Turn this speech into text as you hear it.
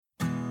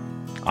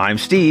I'm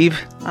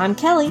Steve. I'm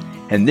Kelly.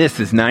 And this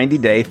is 90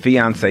 Day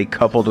Fiancé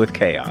Coupled with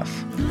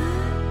Chaos.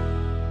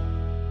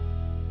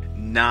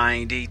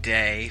 90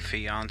 Day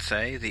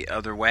Fiancé The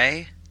Other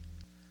Way.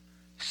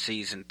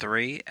 Season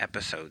 3,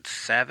 Episode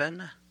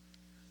 7.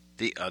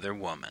 The Other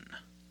Woman.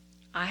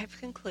 I have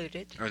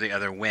concluded. Or the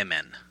Other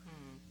Women.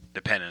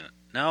 Depending.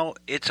 No,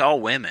 it's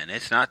all women.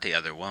 It's not the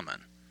other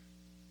woman.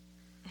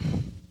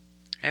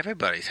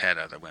 Everybody's had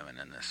other women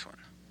in this one.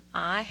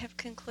 I have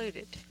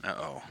concluded.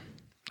 Uh-oh.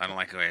 I don't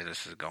like the way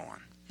this is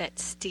going. That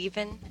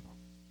Stephen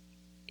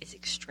is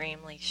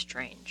extremely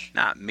strange.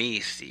 Not me,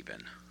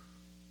 Stephen.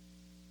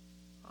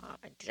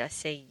 Did I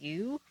say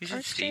you? You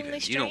said Stephen.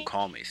 You don't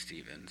call me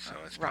Stephen, so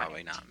it's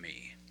probably not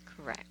me.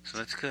 Correct. So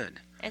that's good.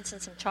 And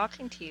since I'm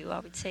talking to you, I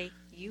would say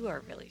you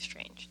are really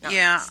strange,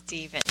 not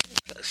Stephen.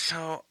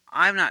 So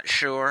I'm not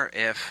sure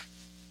if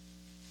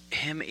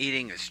him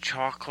eating his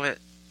chocolate,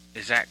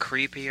 is that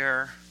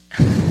creepier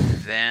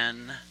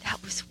than...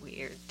 That was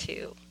weird,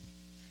 too.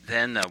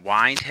 Than the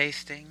wine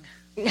tasting?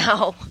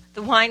 No,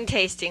 the wine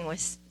tasting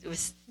was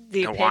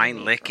the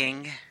wine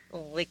licking?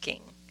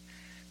 Licking.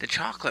 The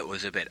chocolate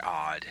was a bit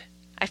odd.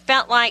 I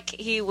felt like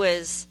he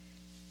was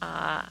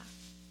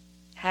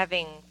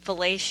having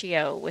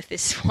fellatio with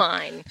his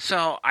wine.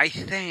 So I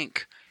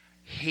think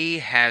he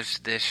has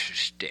this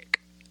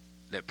shtick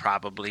that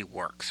probably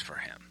works for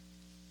him.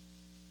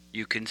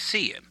 You can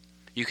see him.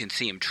 You can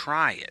see him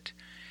try it.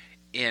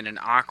 In an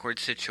awkward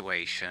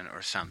situation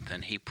or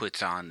something, he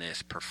puts on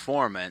this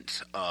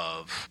performance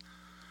of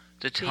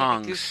the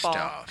tongue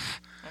stuff,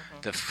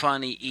 the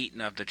funny eating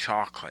of the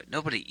chocolate.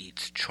 Nobody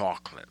eats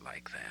chocolate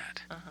like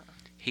that.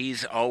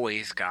 He's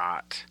always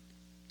got...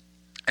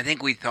 I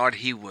think we thought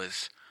he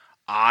was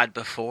odd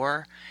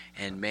before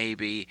and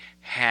maybe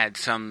had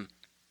some,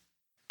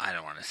 I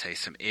don't want to say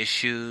some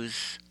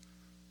issues,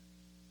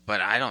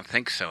 but I don't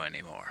think so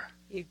anymore.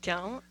 You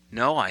don't?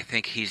 No, I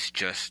think he's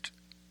just...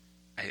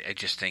 I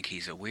just think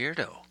he's a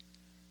weirdo.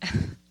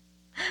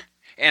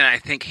 And I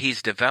think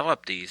he's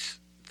developed these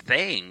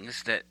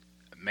things that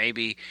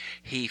maybe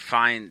he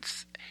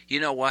finds... You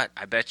know what?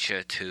 I bet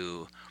you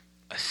to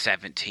a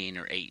 17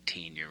 or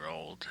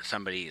 18-year-old,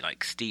 somebody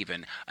like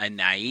Stephen, a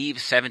naive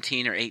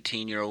 17 or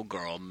 18-year-old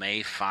girl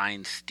may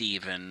find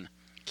Stephen...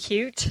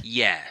 Cute?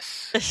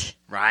 Yes.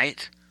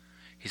 Right?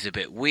 He's a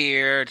bit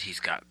weird.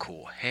 He's got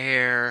cool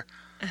hair.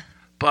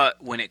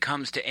 But when it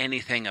comes to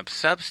anything of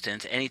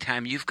substance,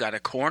 anytime you've got to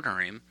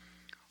corner him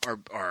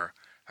or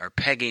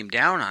peg him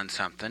down on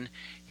something,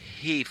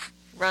 he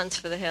runs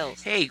for the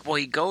hills. He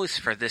goes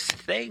for this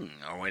thing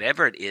or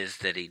whatever it is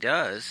that he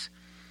does.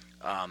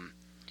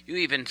 You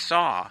even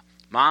saw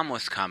Mom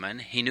was coming.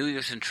 He knew he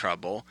was in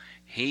trouble.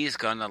 He's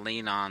going to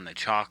lean on the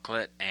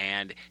chocolate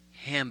and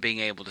him being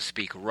able to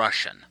speak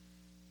Russian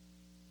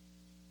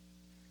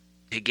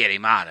to get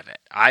him out of it.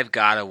 I've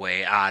got a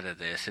way out of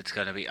this. It's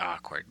going to be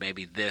awkward.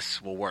 Maybe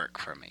this will work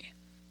for me.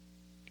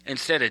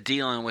 Instead of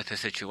dealing with the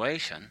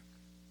situation,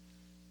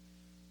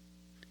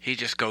 he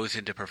just goes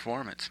into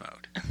performance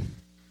mode.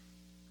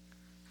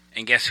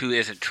 And guess who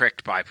isn't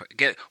tricked by...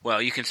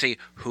 Well, you can see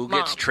who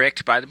gets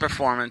tricked by the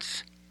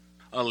performance.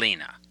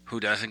 Alina.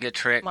 Who doesn't get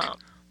tricked?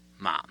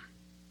 Mom.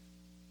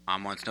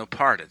 Mom wants no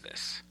part of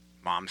this.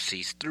 Mom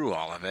sees through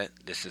all of it.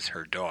 This is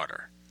her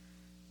daughter.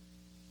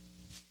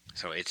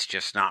 So it's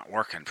just not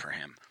working for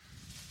him.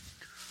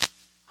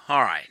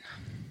 All right.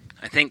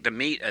 I think the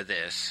meat of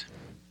this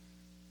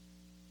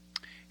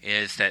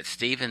is that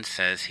Stephen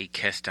says he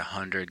kissed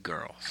 100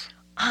 girls.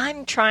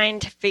 I'm trying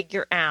to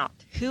figure out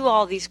who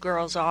all these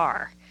girls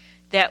are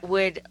that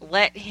would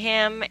let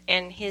him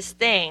and his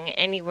thing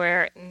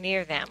anywhere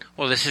near them.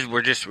 Well, we're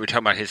talking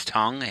about his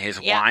tongue,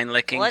 his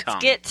wine-licking tongue. Let's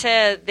get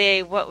to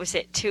the, what was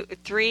it, 2,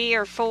 3,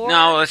 or 4?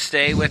 No, let's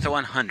stay with the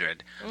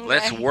 100. Okay.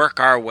 Let's work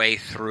our way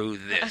through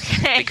this,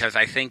 because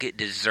I think it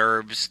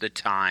deserves the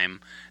time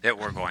that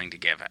we're going to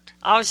give it.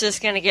 I was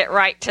just going to get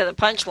right to the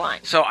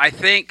punchline. So I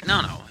think,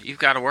 no, you've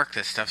got to work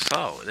this stuff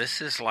slow. This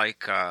is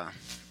like a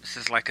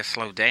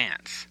slow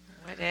dance.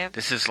 Whatever.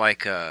 This is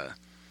like a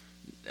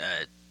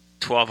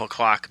 12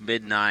 o'clock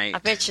midnight. I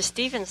bet you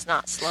Stephen's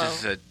not slow.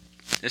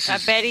 I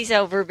bet he's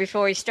over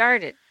before he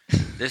started.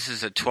 This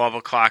is a 12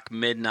 o'clock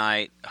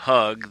midnight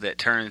hug that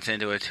turns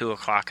into a 2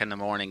 o'clock in the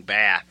morning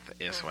bath,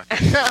 is what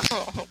this is.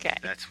 Okay.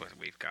 That's what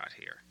we've got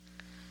here.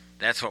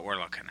 That's what we're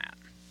looking at.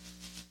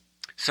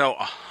 So,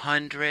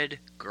 100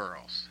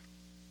 girls.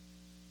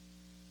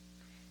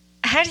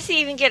 How does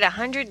he even get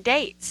 100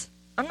 dates?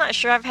 I'm not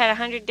sure I've had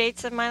 100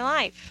 dates in my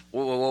life.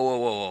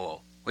 Whoa.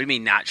 What do you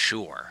mean, not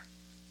sure?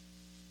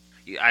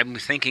 I'm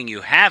thinking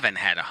you haven't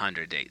had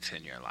 100 dates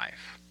in your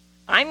life.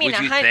 I mean,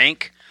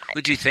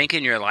 Would you think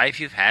in your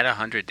life you've had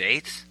 100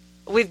 dates?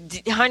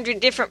 With 100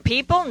 different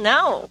people?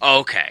 No.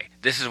 Okay,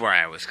 this is where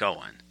I was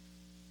going.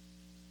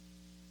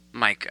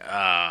 Mike,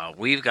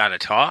 we've got to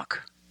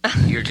talk.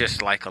 You're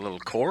just like a little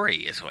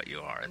Corey is what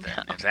you are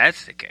then, if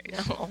that's the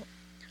case. No.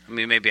 I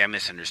mean, maybe I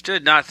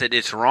misunderstood. Not that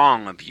it's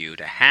wrong of you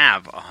to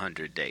have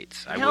 100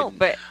 dates. I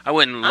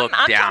wouldn't look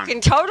I'm down. I'm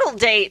talking total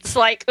dates,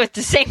 like with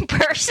the same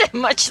person,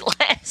 much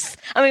less.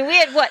 I mean, we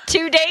had,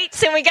 2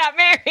 dates and we got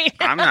married?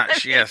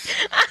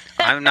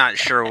 I'm not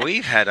sure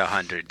we've had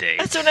 100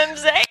 dates. That's what I'm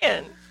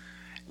saying.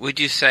 Would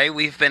you say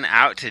we've been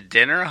out to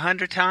dinner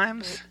 100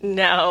 times?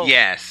 No.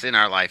 Yes, in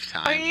our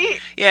lifetime. Are you?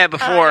 Yeah, I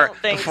before don't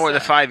think so.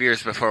 the 5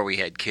 years before we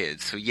had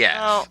kids. So yes,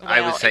 Oh, well,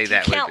 I would say if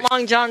that you would count be.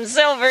 Long John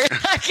Silver,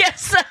 I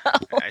guess so.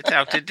 It's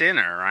out to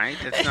dinner, right?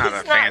 It's not a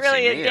It's fancy not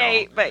really a meal.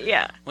 date, but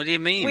yeah. What do you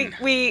mean?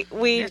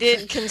 We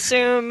did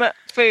consume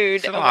food.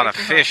 It's a lot of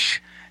fish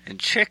and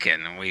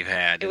chicken we've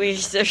had.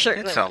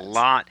 It's a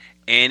lot.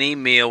 Any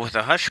meal with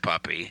a hush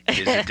puppy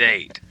is a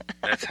date.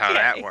 That's how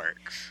that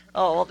works.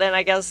 Oh, well, then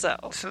I guess so.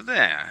 So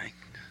there.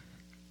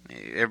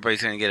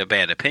 Everybody's going to get a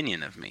bad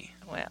opinion of me.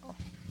 Well.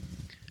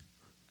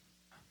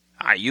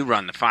 All right, you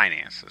run the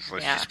finances.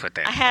 Let's just put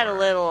that. I had a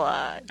little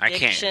I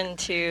addiction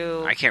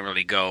to I can't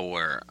really go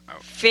where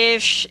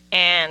fish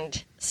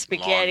and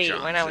spaghetti Long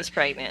John when I was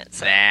pregnant.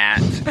 So.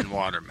 that and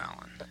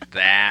watermelon.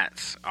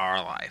 That's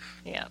our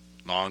life. Yeah.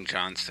 Long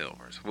John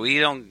Silver's. We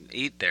don't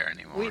eat there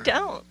anymore. We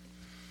don't.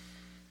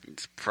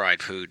 It's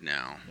fried food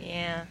now.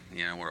 Yeah.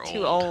 You know, we're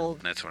Too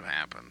old. That's what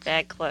happens.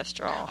 Bad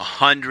cholesterol.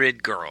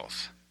 100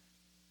 girls.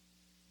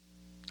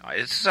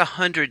 This is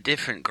 100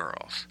 different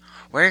girls.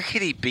 Where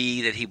could he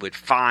be that he would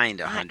find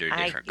 100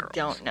 different girls? I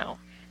don't know.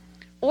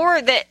 Or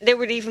that there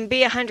would even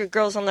be 100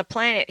 girls on the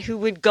planet who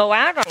would go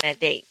out on a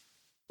date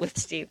with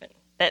Stephen.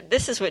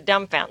 This is what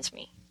dumbfounds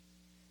me.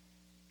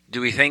 Do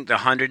we think the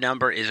 100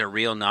 number is a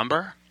real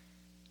number?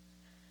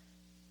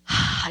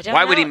 I don't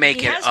Why know. would he make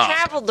it He has up?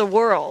 traveled the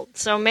world,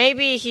 so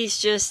maybe he's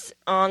just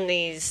on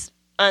these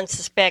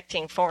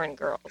unsuspecting foreign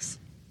girls.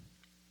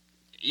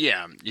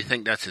 Yeah, you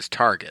think that's his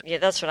target? Yeah,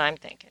 that's what I'm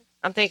thinking.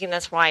 I'm thinking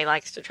that's why he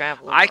likes to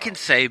travel the I world. can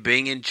say,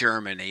 being in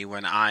Germany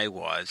when I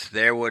was,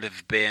 there would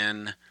have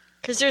been...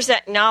 Because there's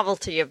that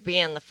novelty of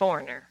being the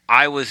foreigner.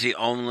 I was the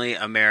only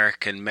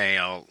American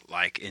male,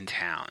 in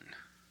town.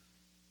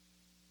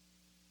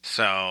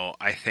 So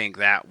I think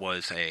that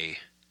was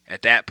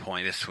at that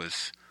point, this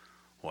was,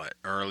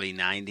 early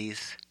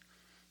 90s?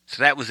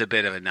 So that was a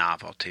bit of a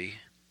novelty.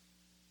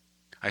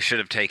 I should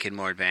have taken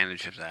more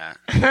advantage of that.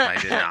 I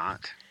did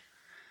not.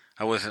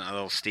 I wasn't a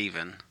little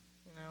Steven.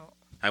 No.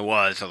 I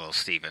was a little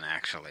Steven,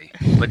 actually.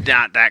 But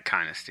not that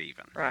kind of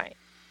Steven. Right.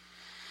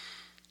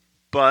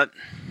 But,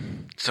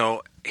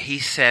 so he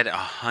said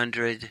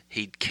 100,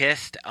 he'd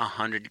kissed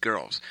 100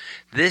 girls.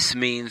 This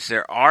means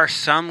there are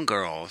some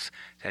girls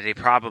that he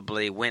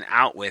probably went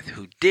out with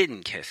who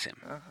didn't kiss him.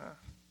 Uh-huh.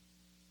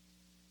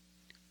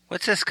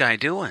 What's this guy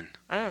doing?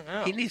 I don't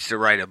know. He needs to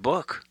write a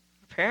book.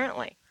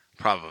 Apparently.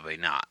 Probably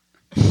not.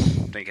 I'm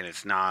thinking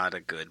it's not a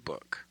good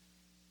book.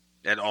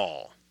 At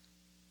all.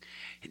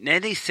 And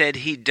then he said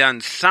he'd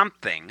done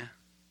something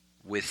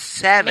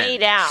with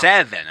Made out.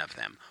 7 of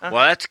them. Uh-huh.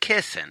 Well, that's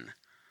kissing.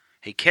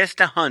 He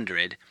kissed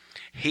 100.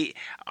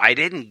 I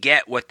didn't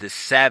get what the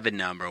 7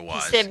 number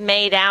was. He said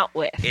made out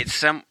with.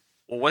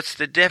 What's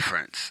the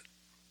difference?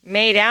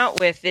 Made out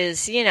with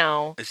is,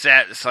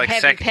 It's like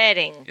heavy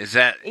petting. Is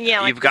that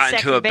Yeah, you've like gotten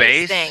the to a second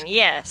base thing.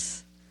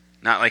 Yes.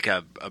 Not like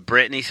a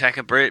Brittany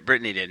second.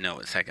 Brittany didn't know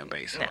what second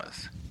base No.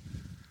 was.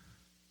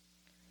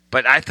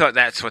 But I thought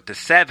that's what the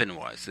 7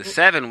 was. The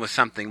 7 was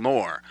something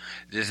more.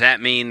 Does that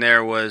mean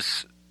there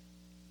was,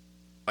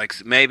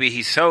 maybe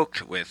he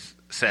soaked with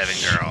 7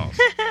 girls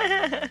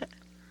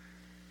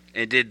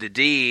and did the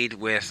deed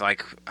with, I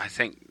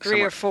think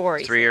 3 or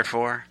 4. 3 or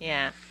 4?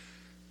 Yeah.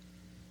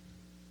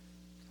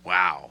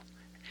 Wow.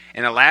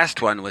 And the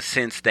last one was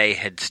since they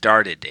had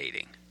started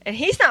dating. And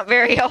he's not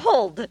very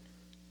old.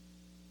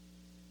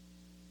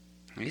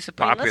 He's a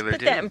popular let's put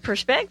dude. that in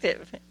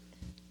perspective.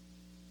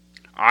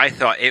 I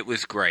thought it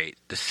was great.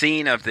 The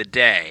scene of the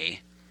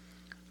day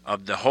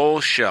of the whole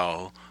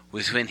show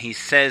was when he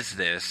says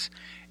this,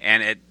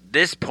 and at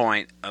this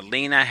point,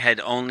 Alina had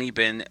only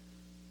been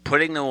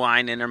putting the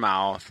wine in her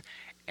mouth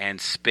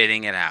and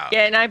spitting it out.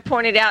 Yeah, and I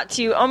pointed out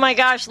to you, oh my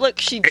gosh, look,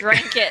 she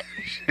drank it.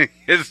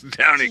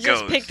 Down She it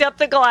goes. just picked up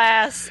the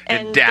glass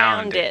and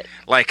downed it.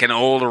 Like an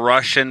old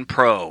Russian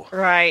pro.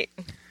 Right.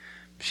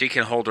 She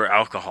can hold her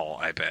alcohol,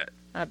 I bet.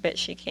 I bet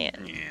she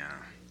can. Yeah.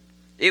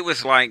 It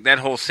was like, that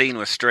whole scene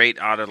was straight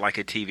out of a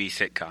TV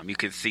sitcom. You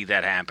could see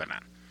that happening.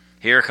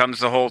 Here comes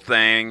the whole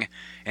thing,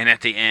 and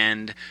at the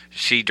end,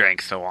 she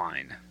drinks the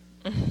wine.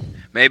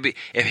 Maybe,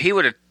 if he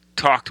would have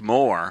talked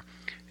more,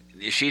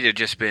 she'd have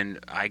just been,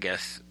 I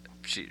guess,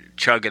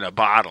 chugging a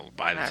bottle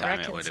by the time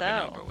it would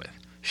have been over with.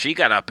 She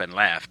got up and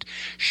left.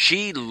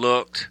 She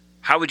looked,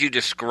 how would you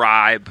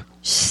describe?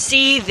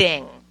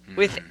 Seething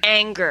with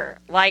anger.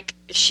 Like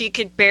she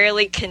could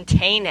barely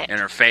contain it. And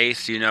her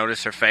face, you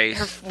notice her face?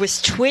 Her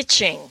was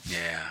twitching.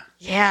 Yeah.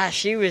 Yeah,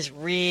 she was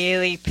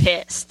really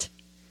pissed.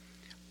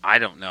 I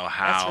don't know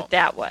how. That's what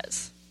that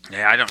was.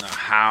 Yeah, I don't know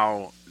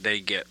how they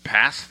get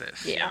past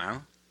this, Yeah. you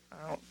know?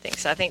 I don't think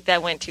so. I think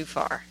that went too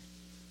far.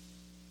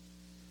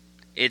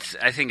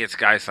 I think it's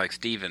guys like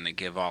Steven that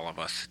give all of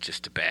us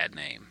just a bad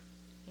name.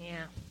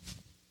 Yeah.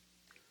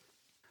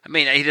 I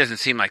mean, he doesn't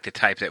seem like the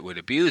type that would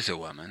abuse a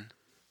woman.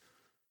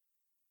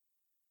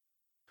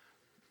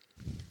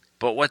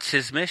 But what's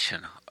his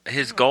mission?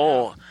 His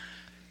goal,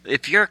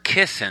 if you're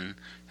kissing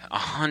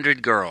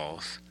 100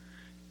 girls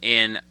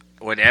in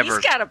whatever...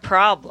 He's got a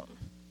problem.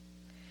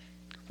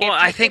 Well,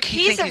 I think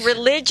he's a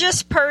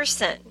religious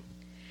person,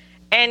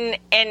 and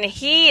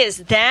he is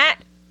that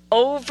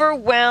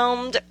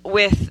overwhelmed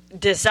with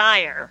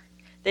desire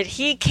that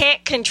he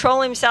can't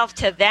control himself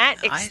to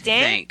that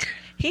extent,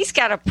 he's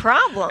got a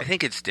problem. I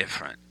think it's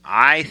different.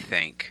 I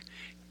think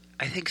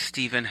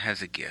Stephen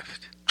has a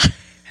gift,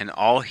 and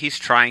all he's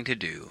trying to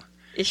do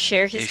is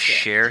share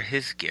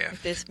his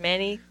gift with as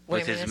many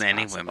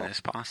women as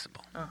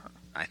possible. Uh-huh.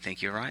 I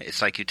think you're right.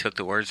 It's like you took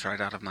the words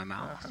right out of my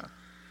mouth. Uh-huh.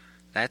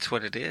 That's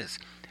what it is.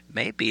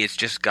 Maybe it's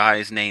just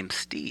guys named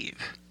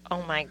Steve.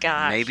 Oh my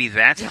gosh. Maybe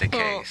that's the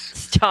case.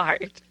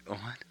 Start. What?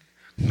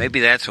 Maybe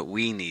that's what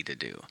we need to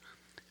do.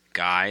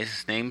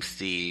 Guys named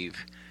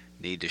Steve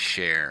need to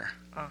share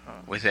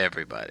with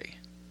everybody.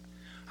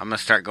 I'm going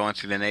to start going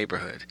through the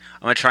neighborhood.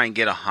 I'm going to try and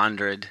get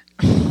 100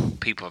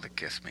 people to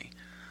kiss me.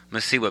 I'm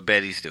going to see what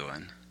Betty's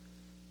doing.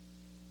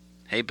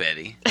 Hey,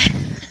 Betty.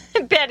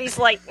 Betty's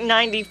like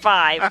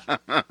 95.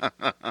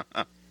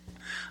 I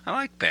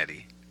like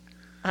Betty.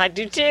 I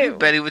do too.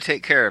 Betty would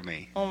take care of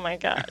me. Oh my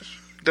gosh.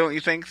 Don't you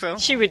think so?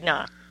 She would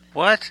not.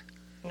 What?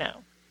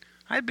 No.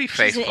 I'd be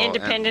faithful. She's an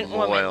independent and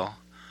loyal.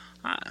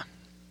 woman.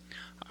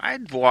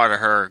 I'd water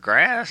her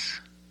grass.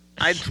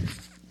 I'd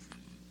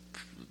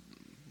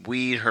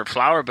weed her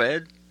flower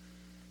bed.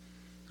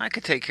 I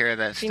could take care of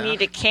that stuff. You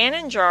need a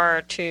canning jar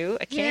or two.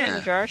 A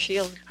canning jar.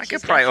 I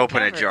could probably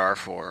open a jar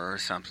for her or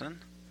something.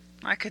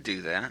 I could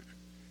do that.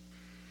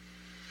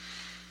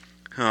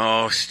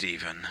 Oh,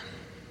 Stephen.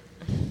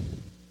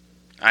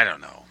 I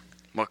don't know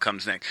what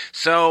comes next.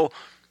 So,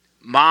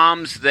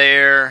 Mom's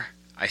there.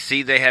 I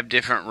see they have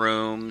different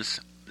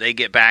rooms. They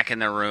get back in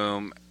the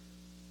room,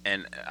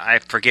 and I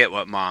forget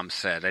what Mom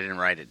said. I didn't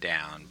write it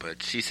down,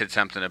 but she said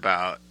something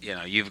about,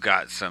 you've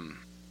got some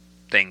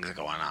things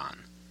going on.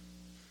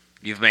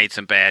 You've made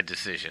some bad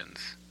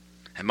decisions,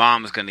 and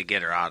Mom's going to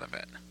get her out of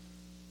it.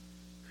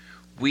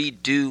 We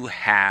do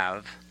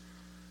have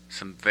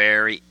some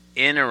very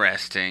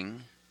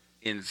interesting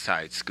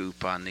inside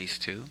scoop on these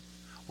two.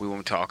 We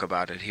won't talk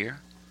about it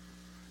here.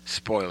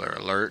 Spoiler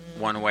alert,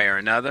 one way or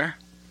another.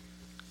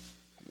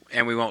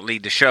 And we won't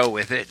lead the show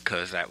with it,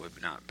 because that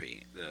would not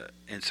be the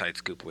inside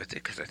scoop with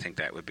it, because I think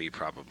that would be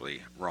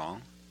probably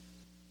wrong.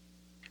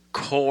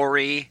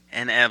 Corey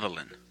and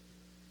Evelyn.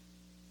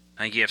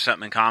 I think you have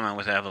something in common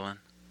with Evelyn.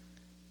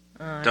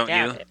 Don't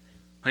you? It.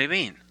 What do you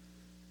mean?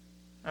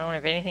 I don't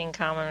have anything in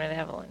common with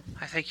Evelyn.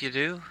 I think you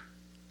do.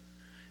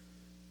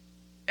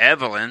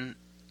 Evelyn,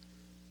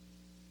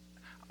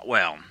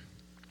 well,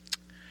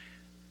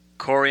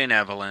 Corey and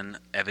Evelyn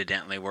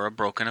evidently were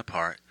broken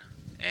apart,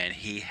 and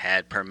he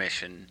had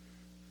permission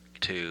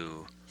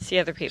to see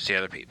other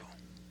people.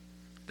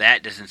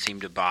 That doesn't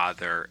seem to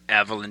bother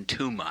Evelyn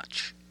too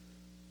much.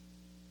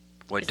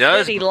 What it's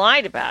does he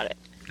lied about it.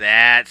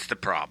 That's the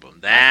problem.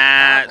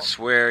 That's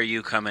where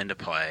you come into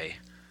play.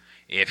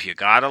 If you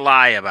gotta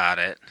lie about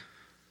it,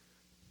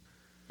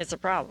 it's a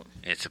problem.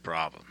 It's a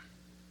problem.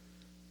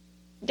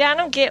 Yeah, I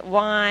don't get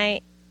why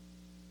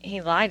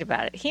he lied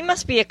about it. He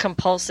must be a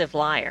compulsive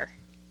liar.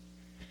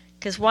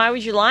 Because why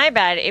would you lie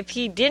about it? If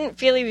he didn't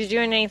feel he was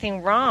doing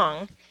anything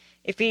wrong,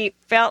 if he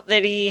felt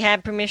that he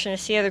had permission to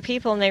see other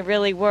people and they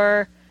really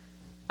were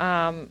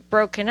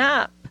broken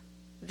up,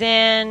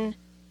 then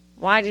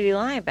why did he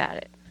lie about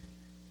it?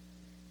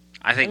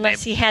 I think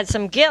unless he had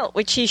some guilt,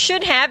 which he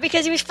should have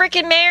because he was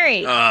freaking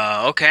married.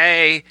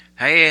 Okay.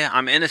 Hey,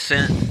 I'm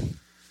innocent.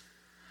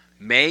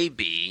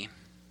 Maybe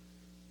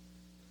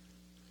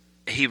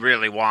he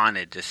really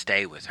wanted to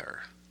stay with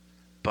her.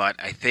 But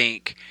I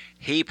think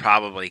he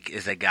probably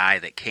is a guy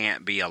that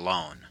can't be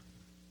alone.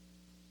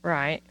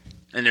 Right.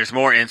 And there's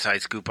more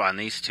inside scoop on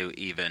these two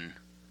even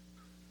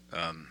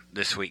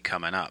this week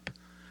coming up.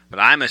 But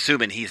I'm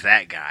assuming he's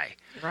that guy.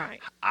 Right.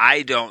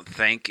 I don't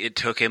think it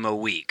took him a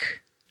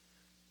week.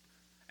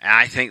 And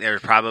I think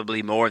there's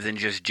probably more than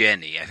just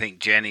Jenny. I think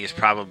Jenny is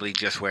probably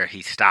just where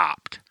he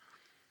stopped.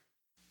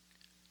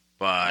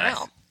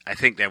 But I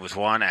think there was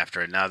one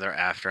after another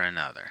after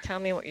another. Tell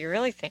me what you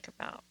really think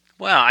about.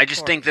 Well, I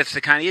just think that's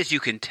the kind he is. You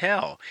can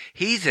tell.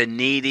 He's a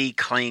needy,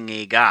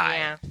 clingy guy.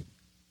 Yeah.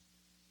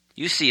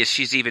 You see,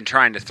 she's even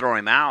trying to throw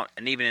him out,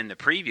 and even in the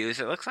previews,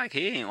 it looks like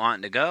he ain't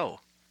wanting to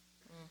go.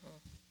 Mm-hmm.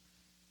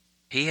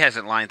 He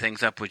hasn't lined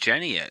things up with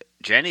Jenny yet.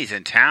 Jenny's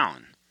in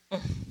town.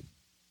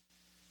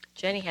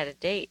 Jenny had a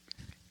date.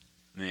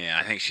 Yeah,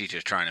 I think she's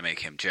just trying to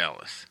make him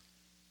jealous.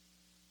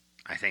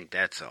 I think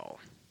that's all.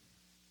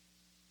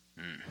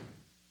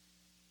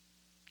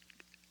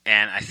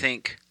 And I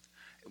think,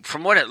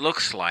 from what it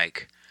looks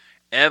like,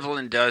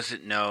 Evelyn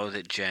doesn't know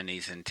that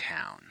Jenny's in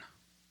town.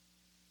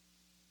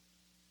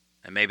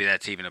 And maybe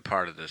that's even a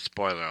part of the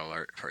spoiler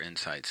alert for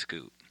Inside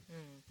Scoop.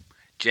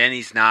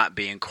 Jenny's not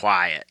being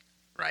quiet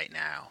right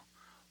now.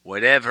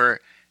 Whatever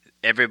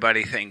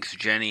everybody thinks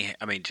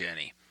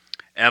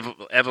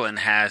Evelyn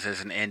has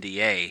as an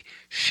NDA,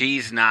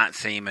 she's not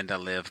seeming to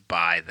live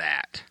by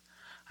that.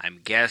 I'm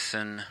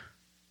guessing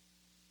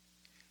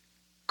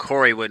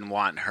Corey wouldn't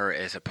want her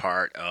as a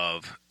part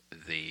of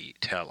the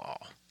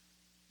tell-all.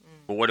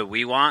 But what do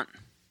we want?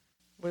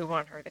 We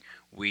want her to.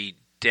 We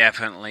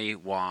definitely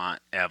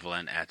want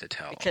Evelyn at the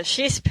tell-all. Because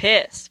she's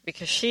pissed.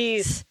 Because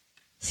she's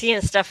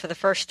seeing stuff for the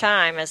first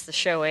time as the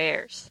show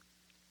airs.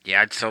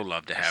 Yeah, I'd so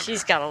love to have her.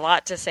 She's got a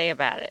lot to say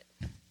about it.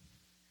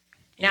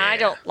 Now, I Yeah.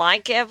 don't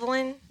like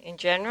Evelyn in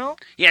general.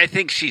 Yeah, I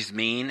think she's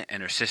mean,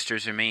 and her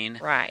sisters are mean.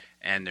 Right.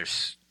 And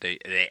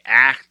they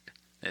act,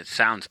 it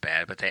sounds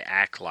bad, but they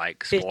act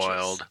like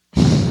spoiled,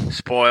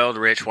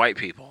 rich white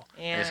people.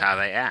 Yeah. Is how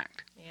they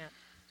act. Yeah.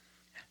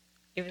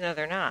 Even though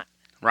they're not.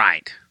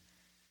 Right.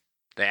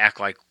 They act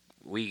like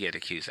we get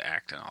accused of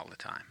acting all the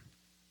time.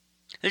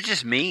 They're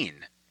just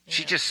mean. Yeah.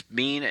 She's just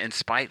mean and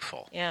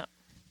spiteful. Yeah.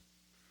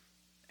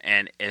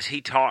 And as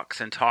he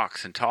talks and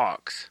talks and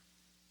talks,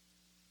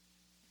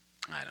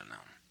 I don't know.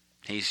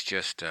 He's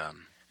just... I'll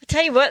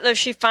tell you what, though,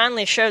 she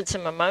finally showed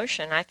some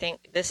emotion. I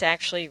think this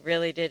actually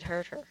really did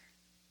hurt her.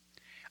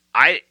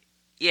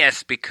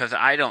 Yes, because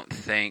I don't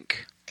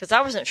think... Because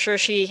I wasn't sure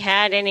she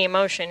had any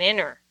emotion in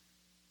her.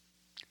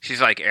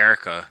 She's like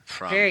Erica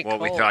from... Very we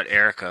cold. thought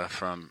Erica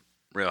from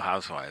Real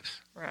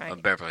Housewives Right.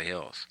 of Beverly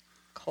Hills.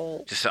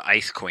 Cold. Just an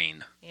ice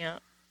queen. Yeah.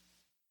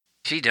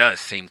 She does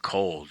seem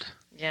cold.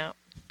 Yeah.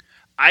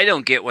 I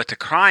don't get what the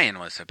crying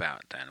was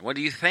about then. What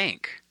do you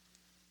think?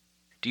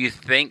 Do you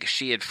think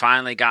she had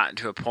finally gotten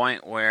to a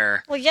point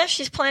where... Well, yes,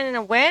 she's planning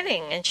a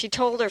wedding, and she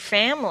told her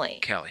family.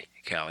 Kelly,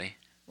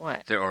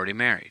 What? they're already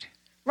married.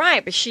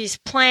 Right, but she's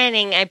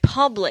planning a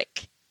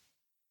public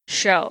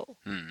show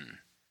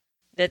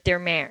that they're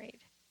married.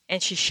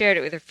 And she shared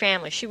it with her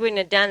family. She wouldn't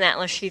have done that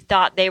unless she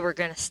thought they were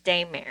going to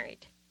stay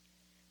married.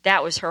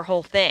 That was her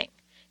whole thing,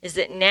 is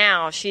that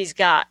now she's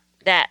got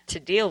that to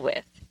deal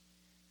with,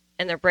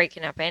 and they're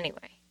breaking up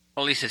anyway.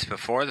 Well, at least it's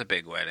before the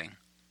big wedding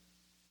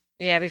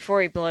Yeah,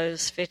 before he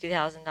blows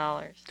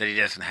 $50,000 that he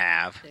doesn't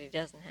have. that he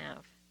doesn't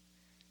have.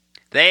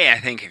 They, I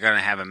think, are going to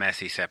have a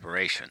messy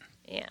separation.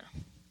 Yeah.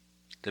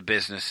 The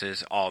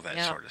businesses, all that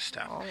Yep, sort of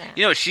stuff. all that.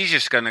 You know, she's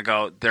just going to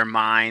go, they're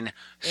mine,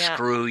 Yeah.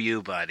 screw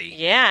you, buddy.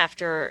 Yeah,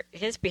 after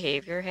his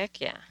behavior, heck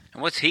yeah.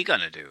 And what's he going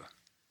to do?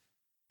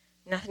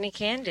 Nothing he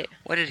can do.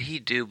 What did he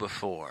do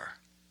before?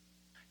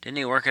 Didn't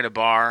he work at a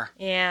bar?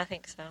 Yeah, I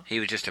think so. He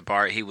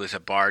was a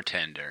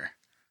bartender.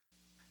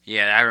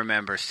 Yeah, I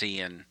remember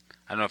seeing,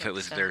 I don't know if it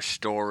was so. their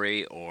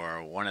story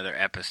or one of their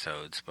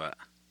episodes, but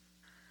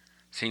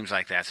seems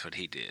like that's what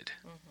he did.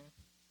 Mm-hmm.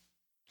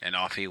 And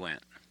off he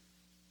went.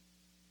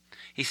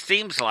 He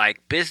seems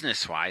like,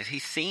 business-wise,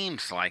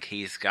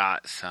 he's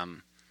got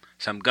some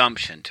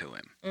gumption to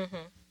him. Mm-hmm.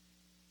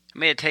 I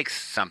mean, it takes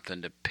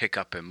something to pick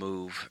up and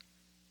move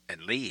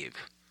and leave.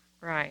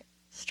 Right.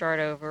 Start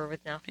over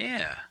with nothing.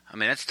 Yeah, I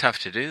mean, that's tough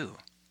to do.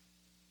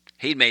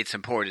 He'd made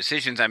some poor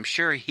decisions. I'm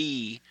sure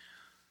he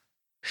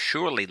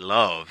surely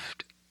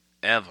loved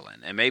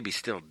Evelyn, and maybe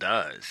still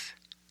does.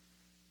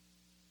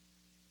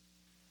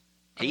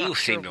 I'm He not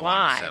seemed sure to want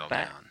why, to settle but-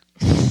 down.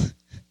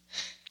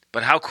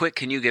 But how quick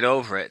can you get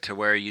over it to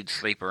where you'd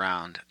sleep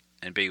around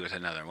and be with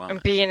another woman?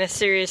 And be in a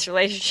serious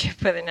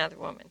relationship with another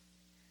woman.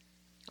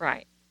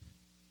 Right.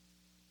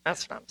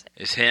 That's what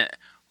I'm saying.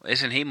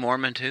 Isn't he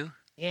Mormon too?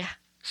 Yeah.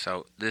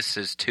 So this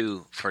is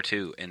 2 for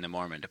 2 in the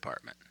Mormon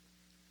department.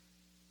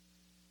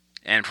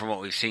 And from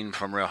what we've seen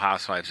from Real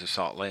Housewives of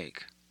Salt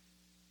Lake,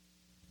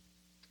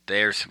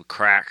 there's some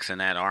cracks in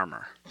that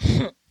armor.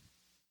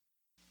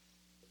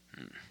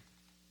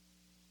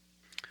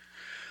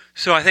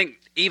 So I think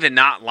even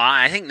not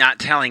lying, I think not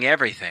telling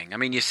everything. I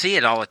mean, you see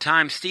it all the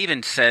time.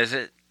 Steven says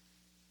it,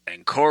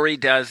 and Corey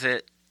does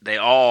it. They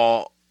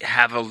all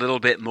have a little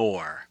bit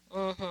more.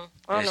 Mm-hmm.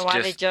 I don't It's know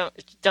why just- they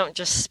don't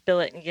just spill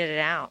it and get it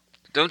out.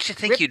 Don't you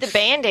think Rip you'd the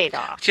Band-Aid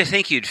off. Don't you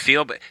think you'd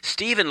feel? But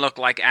Steven looked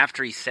like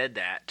after he said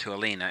that to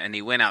Alina, and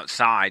he went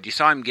outside. You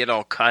saw him get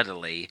all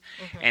cuddly,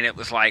 and it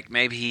was like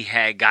maybe he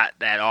had got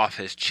that off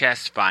his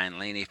chest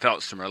finally, and he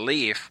felt some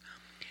relief.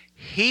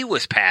 He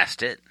was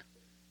past it,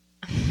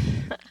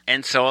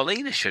 and so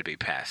Alina should be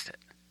past it.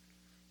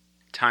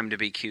 Time to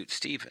be cute,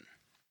 Steven.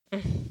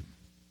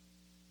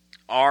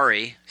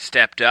 Ari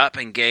stepped up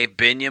and gave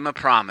Binyam a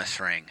promise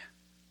ring.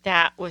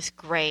 That was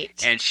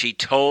great. And she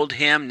told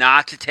him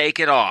not to take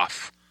it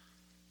off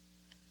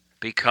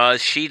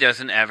because she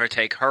doesn't ever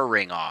take her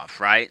ring off,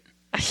 right?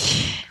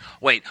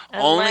 Wait,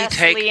 only Unless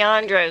take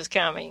Leandro's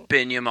coming.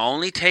 Binyam,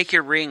 only take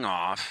your ring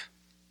off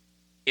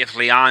if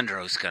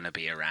Leandro's going to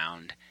be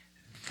around.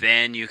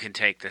 Then you can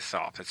take this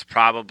off. It's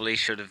probably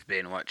should have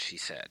been what she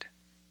said.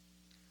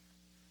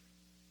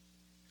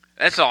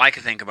 That's all I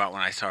could think about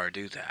when I saw her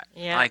do that.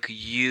 Yeah. Like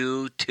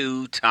you,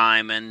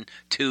 two-timing,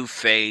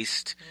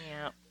 two-faced,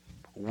 Yeah.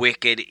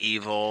 wicked,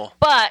 evil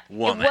But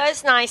woman. it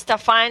was nice to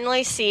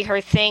finally see her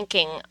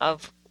thinking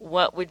of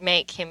what would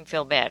make him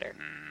feel better.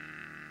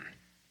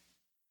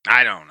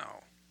 I don't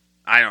know.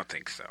 I don't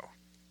think so.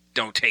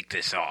 Don't take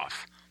this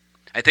off.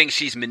 I think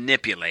she's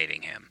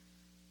manipulating him.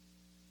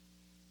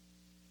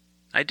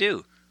 I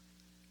do.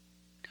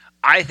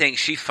 I think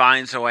she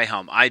finds a way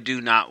home. I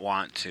do not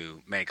want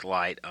to make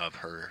light of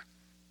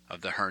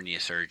the hernia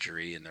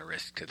surgery and the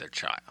risk to their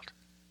child.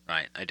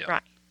 Right? I don't.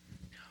 Right.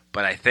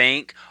 But I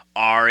think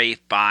Ari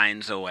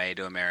finds a way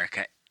to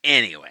America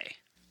anyway.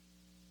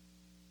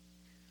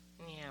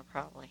 Yeah,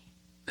 probably.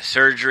 The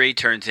surgery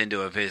turns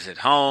into a visit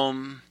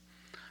home.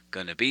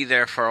 Going to be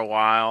there for a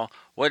while.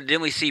 What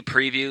didn't we see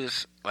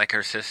previews like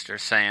her sister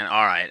saying,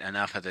 "All right,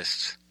 enough of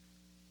this.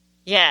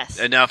 Yes.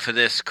 Enough of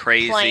this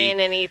Playing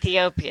in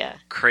Ethiopia.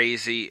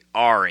 crazy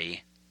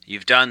Ari.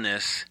 You've done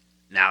this.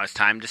 Now it's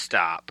time to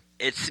stop."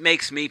 It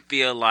makes me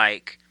feel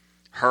like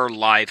her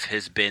life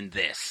has been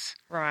this.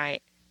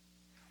 Right.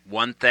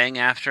 One thing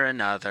after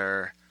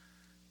another.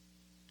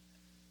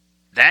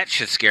 That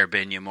should scare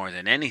Binyam more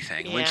than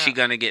anything. Yeah. When's she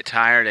going to get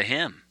tired of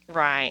him?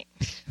 Right.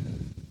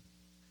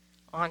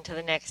 On to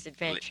the next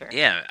adventure.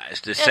 Yeah.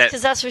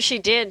 Because that's what she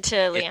did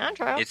to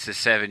Leandro. It's the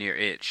 7-year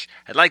itch.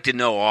 I'd like to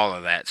know all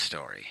of that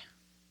story.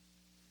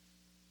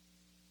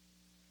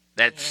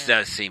 That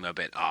does seem a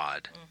bit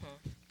odd.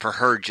 Mm-hmm. For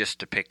her just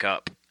to pick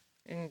up.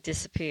 And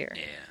disappear.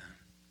 Yeah.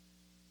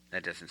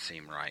 That doesn't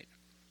seem right.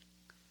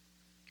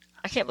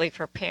 I can't believe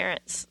her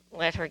parents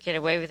let her get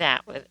away with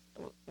that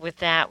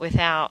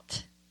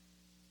without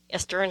a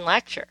stern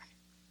lecture.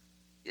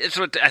 It's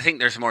what I think.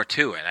 There's more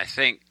to it.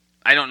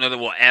 I don't know that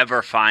we'll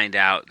ever find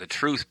out the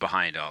truth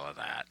behind all of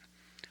that,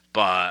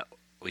 but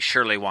we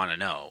surely want to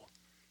know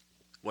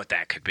what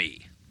that could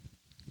be.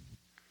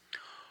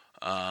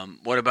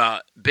 What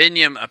about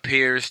Binyam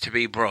appears to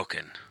be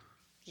broken?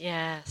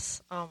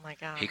 Yes. Oh my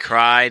God. He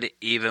cried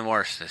even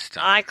worse this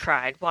time. I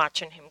cried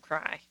watching him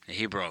cry.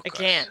 He broke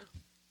again. Us.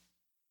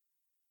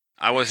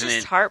 I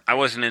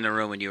wasn't in the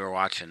room when you were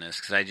watching this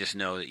because I just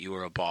know that you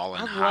were a ball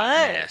and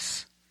hot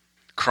mess,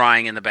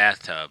 crying in the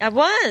bathtub. I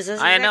was.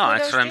 I know.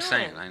 That's what I'm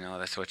saying. I know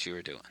that's what you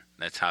were doing.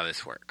 That's how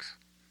this works.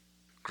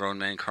 Grown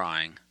men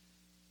crying.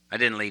 I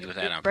didn't lead with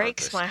that on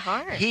purpose. It breaks my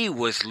heart. He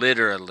was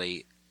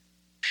literally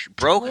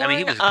broken. I mean,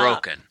 he was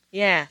broken.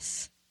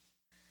 Yes.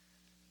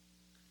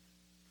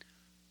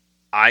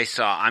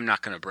 I'm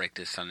not going to break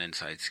this on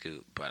Inside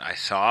Scoop, but I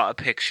saw a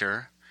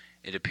picture.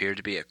 It appeared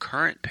to be a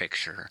current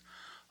picture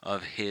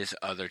of his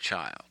other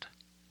child.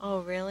 Oh,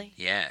 really?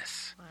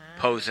 Yes. Wow.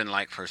 Posing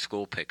like for a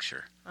school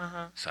picture.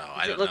 Uh-huh. So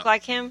Does it look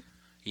like him?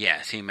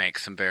 Yes, he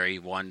makes some very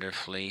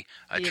wonderfully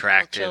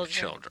attractive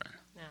children.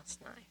 That's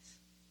nice.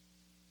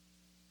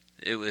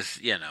 It was,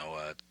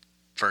 a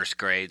first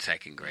grade,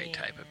 second grade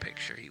type of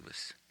picture. He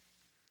was.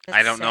 That's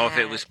I don't know if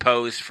sad. it was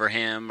posed for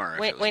him or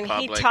if it was when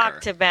public. When he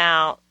talked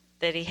about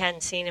that he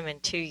hadn't seen him in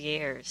 2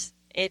 years,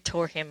 it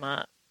tore him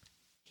up.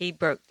 He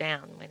broke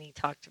down when he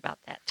talked about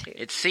that too.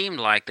 It seemed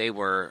like they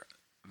were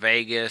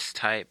Vegas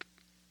type,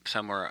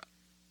 somewhere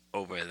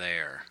over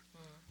there.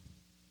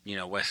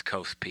 West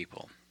Coast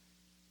people.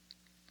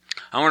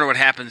 I wonder what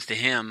happens to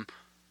him.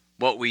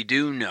 What we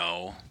do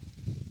know,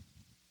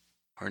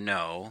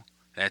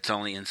 that's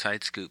only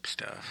Inside Scoop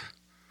stuff.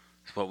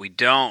 What we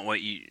don't,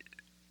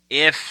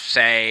 if,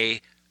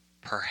 say,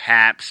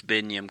 perhaps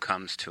Binyam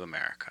comes to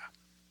America,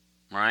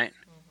 right?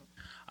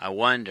 Mm-hmm. I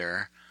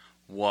wonder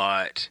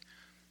what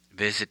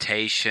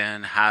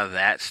visitation, how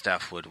that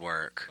stuff would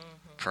work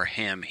for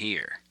him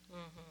here.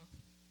 Mm-hmm.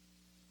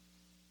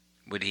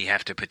 Would he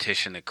have to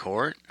petition the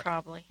court?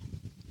 Probably.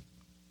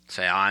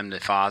 Say, I'm the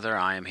father,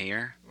 I am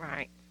here?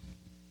 Right.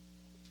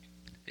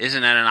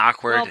 Isn't that an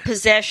awkward... Well,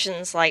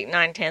 possession's like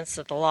 9/10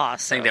 of the law.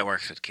 So I think that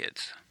works with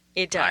kids.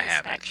 It does, I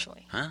have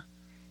actually. Huh?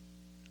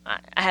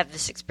 I have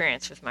this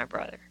experience with my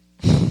brother.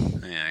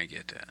 Yeah, I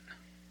get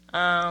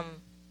that.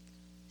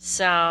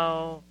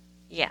 So,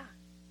 yeah.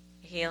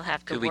 He'll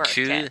have to Could work. we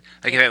choose?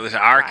 If it was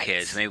our rights.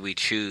 kids, maybe we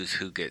choose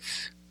who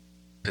gets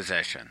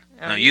possession.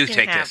 Oh, No, you you can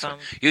take have this one.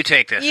 them. You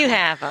take this one. You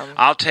have them.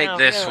 I'll take No,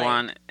 this really.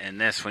 one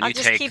and this one. I'll You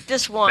just take keep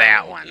this one.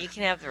 that one. You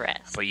can have the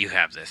rest. But you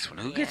have this one.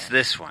 Who gets Yeah.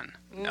 this one?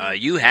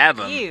 You have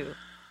them. You.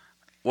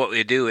 What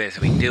we do is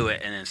we do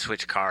it and then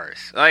switch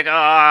cars. Like, oh,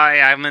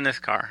 yeah, I'm in this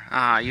car.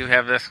 You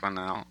have this one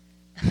now.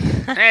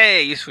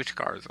 Hey, you switch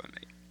cars on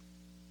me.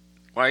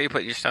 Why are you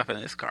putting your stuff in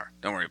this car?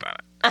 Don't worry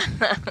about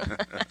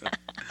it.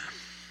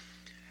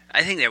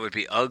 I think that would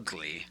be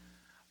ugly.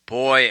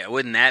 Boy,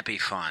 wouldn't that be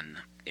fun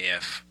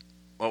if...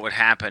 What would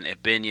happen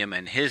if Binyam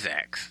and his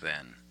ex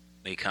then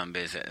they come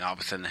visit and all of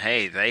a sudden,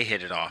 hey, they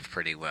hit it off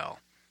pretty well.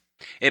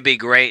 It'd be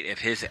great if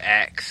his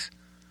ex,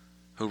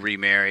 who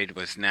remarried,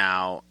 was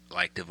now,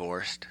 like,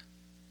 divorced.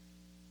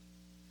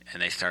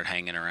 And they start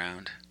hanging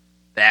around.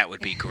 That would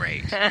be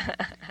great.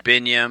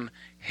 Binyam,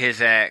 his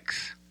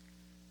ex,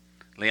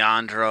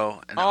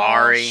 Leandro, and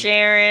Ari.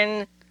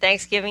 Sharon,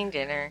 Thanksgiving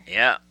dinner.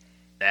 Yeah,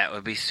 that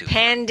would be super.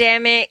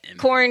 Pandemic,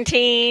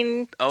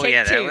 quarantine. Oh, take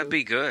yeah, two. that would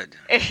be good.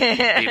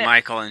 Be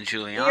Michael and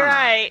Juliana. You're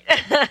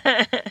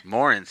right.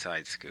 More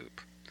Inside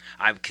Scoop.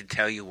 I can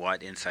tell you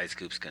what, Inside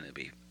Scoop's going to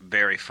be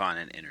very fun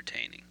and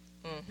entertaining.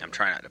 Mm-hmm. I'm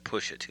trying not to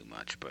push it too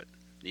much, but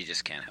you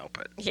just can't help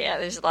it. Yeah,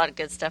 there's a lot of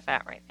good stuff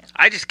out right now.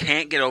 I just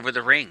can't get over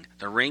the ring.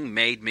 The ring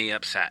made me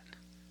upset.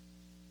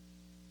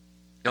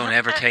 Don't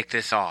ever take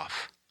this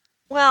off.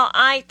 Well,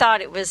 I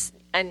thought it was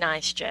a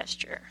nice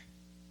gesture.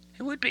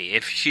 It would be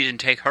if she didn't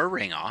take her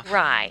ring off.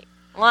 Right.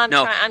 Well,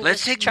 I'm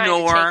let's just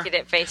ignore. trying to take it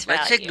at face value.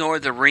 Let's ignore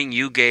the ring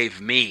you gave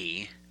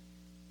me.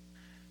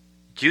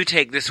 You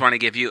take this one I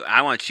give you.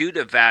 I want you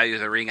to value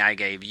the ring I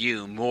gave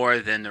you more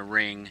than the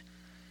ring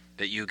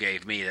that you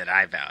gave me that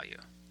I value.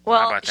 How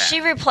Well, about that? she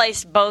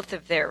replaced both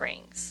of their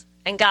rings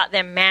and got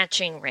them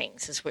matching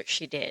rings, is what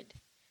she did.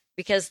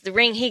 Because the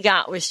ring he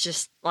got was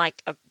just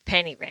like a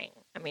penny ring.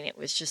 I mean, it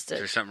was just Is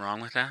there something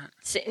wrong with that?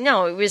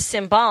 No, it was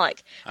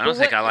symbolic. I don't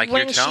think I like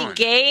your tone.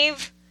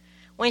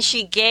 When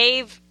she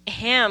gave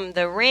him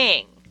the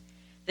ring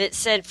that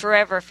said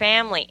Forever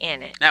Family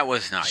in it, That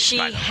was nice. she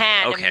by the way.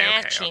 had Okay, a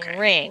matching okay.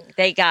 ring.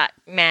 They got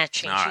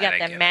matching. All She right, got I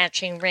the get it.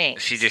 matching ring.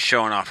 Is she just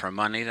showing off her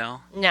money,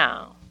 though?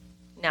 No,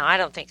 I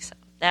don't think so.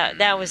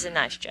 That was a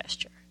nice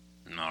gesture.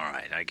 All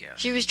right, I guess.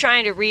 She was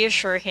trying to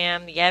reassure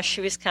him. Yes, she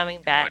was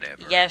coming back.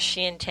 Whatever. Yes,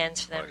 she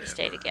intends for them to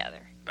stay Whatever. together.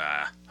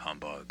 Bah,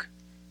 humbug.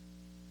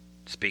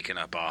 Speaking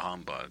of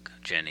humbug,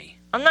 Jenny.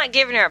 I'm not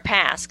giving her a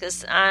pass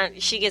because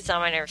she gets on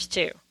my nerves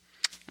too.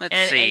 Let's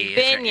And see.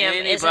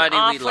 Binyam is an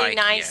awfully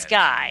nice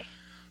guy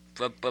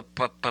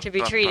to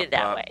be treated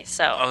that way.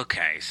 So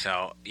Okay,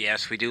 so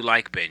yes, we do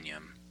like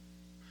Binyam,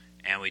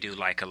 and we do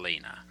like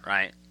Alina,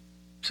 right?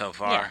 So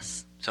far,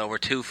 yes, so we're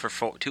 2 for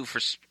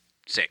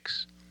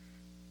 6.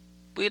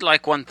 We'd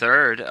like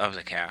 1/3 of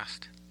the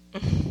cast.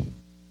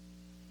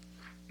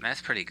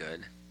 That's pretty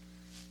good.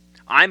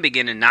 I'm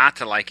beginning not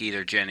to like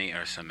either Jenny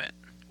or Sumit.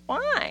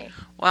 why?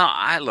 Well,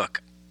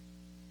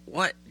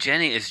 what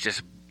Jenny is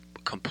just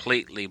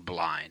completely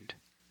blind.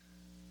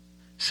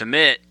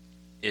 Sumit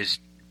is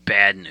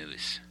bad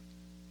news.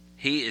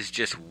 He is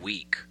just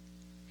weak.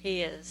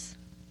 He is.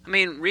 I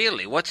mean,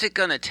 really, what's it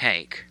gonna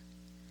take?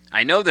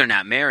 I know they're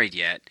not married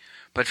yet,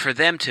 but for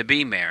them to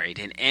be married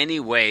in any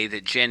way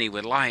that Jenny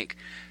would like,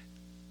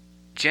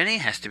 Jenny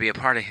has to be a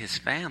part of his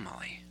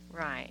family.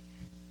 Right.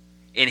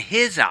 In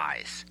his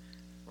eyes.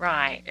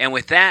 Right. And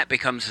with that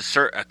comes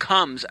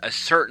a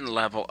certain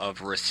level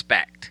of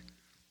respect.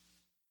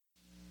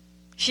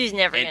 She's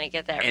never going to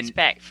get that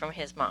respect from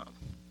his mom.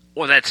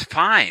 Well, that's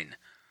fine.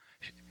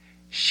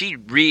 She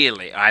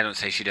really, I don't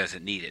say she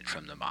doesn't need it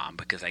from the mom,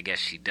 because I guess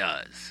she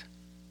does.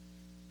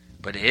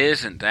 But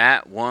isn't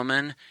that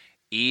woman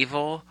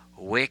evil,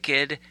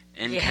 wicked,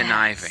 and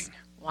conniving?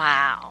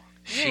 Wow.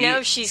 You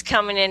know she's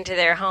coming into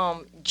their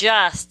home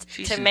just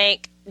to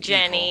make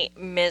Jenny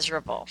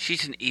miserable.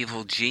 She's an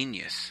evil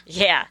genius.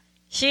 Yeah.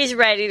 She's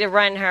ready to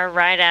run her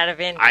right out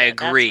of India. I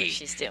agree. That's what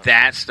she's doing.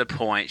 That's the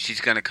point.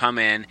 She's going to come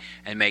in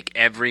and make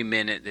every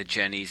minute that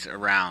Jenny's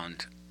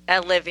around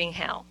a living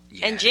hell.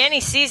 Yes. And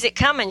Jenny sees it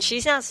coming.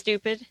 She's not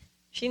stupid.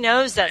 She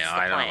knows that's the plan.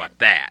 I don't know about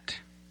that.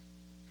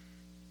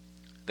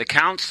 The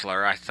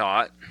counselor, I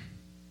thought,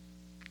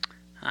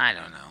 I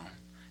don't know.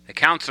 The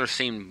counselor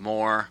seemed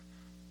more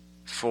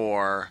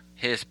for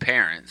his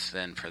parents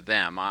than for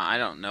them. I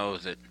don't know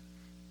that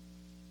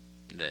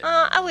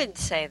I wouldn't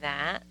say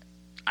that.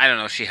 I don't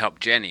know if she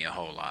helped Jenny a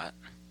whole lot.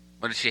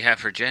 What did she have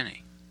for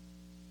Jenny?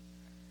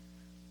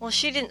 Well,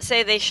 she didn't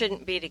say they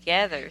shouldn't be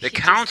together. The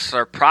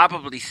counselor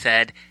probably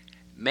said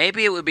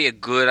maybe it would be a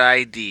good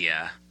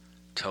idea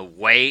to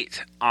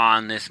wait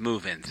on this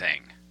move-in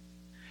thing.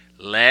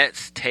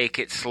 Let's take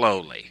it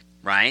slowly,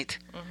 right?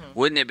 Mm-hmm.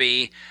 Wouldn't it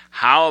be,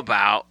 how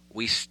about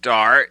we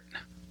start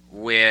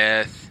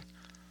with,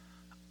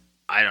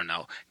 I don't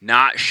know,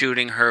 not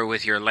shooting her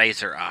with your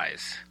laser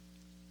eyes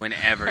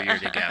whenever you're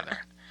together.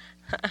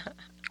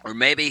 Or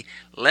maybe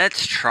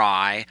let's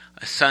try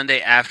a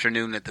Sunday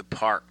afternoon at the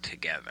park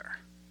together.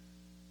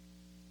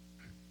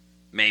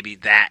 Maybe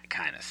that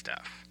kind of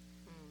stuff.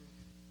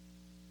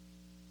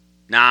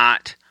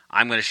 Not,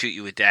 I'm going to shoot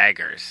you with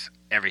daggers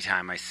every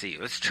time I see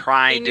you. Let's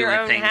try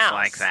doing things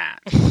like that.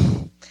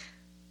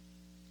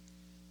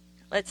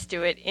 Let's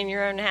do it in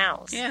your own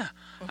house. Yeah.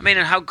 I mean,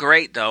 and how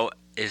great, though,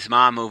 is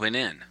Mom moving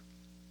in?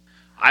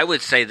 I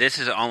would say this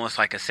is almost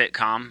like a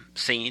sitcom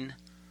scene,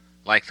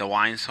 like the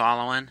wine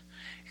swallowing,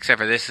 except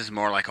for this is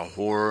more like a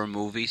horror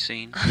movie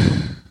scene.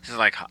 This is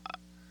like,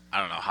 I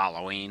don't know,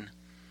 Halloween.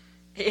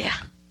 Yeah.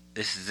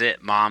 This is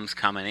it. Mom's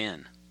coming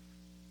in.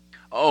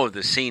 Oh,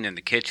 the scene in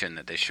the kitchen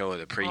that they show of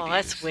the previews. Oh,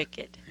 that's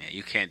wicked. Yeah,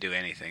 you can't do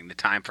anything. The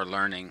time for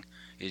learning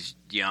is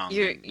young.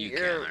 You can't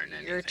learn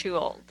anything. You're too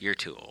old. You're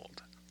too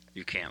old.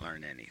 You can't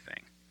learn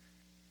anything.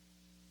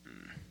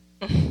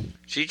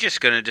 She's just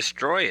going to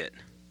destroy it.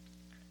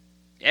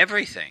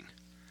 Everything.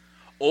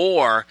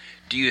 Or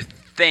do you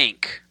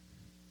think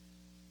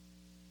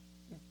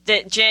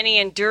that Jenny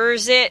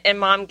endures it and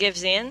Mom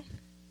gives in?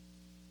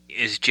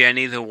 Is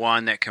Jenny the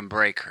one that can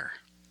break her?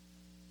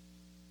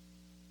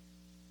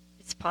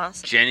 It's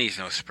possible. Jenny's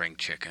no spring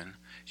chicken.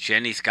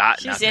 Jenny's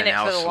got nothing else left. She's in it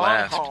for the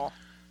long haul.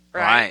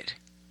 Right.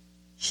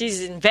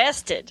 She's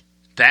invested.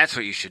 That's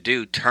what you should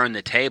do. Turn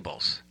the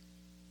tables.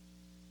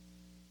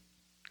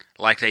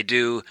 Like they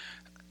do,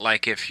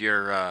 like if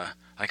you're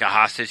like a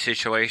hostage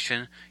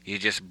situation, you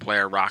just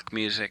blare rock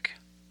music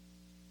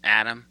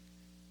at them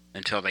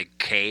until they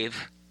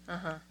cave.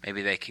 Uh-huh.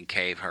 Maybe they can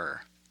cave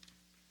her.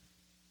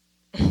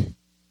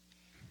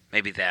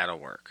 Maybe that'll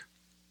work.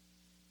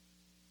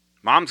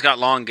 Mom's got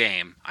long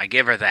game. I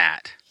give her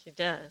that. She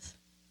does.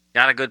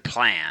 Got a good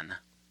plan.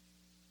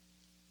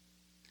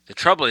 The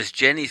trouble is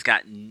Jenny's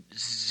got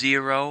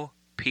 0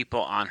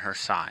 people on her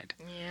side.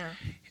 Yeah.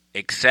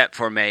 Except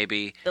for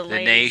maybe the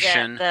ladies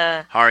nation,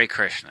 at Hare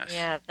Krishnas.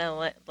 Yeah,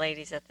 the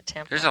ladies at the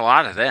temple. There's a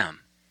lot of them.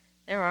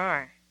 There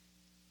are.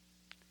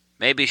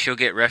 Maybe she'll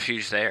get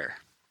refuge there.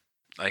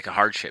 Like a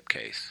hardship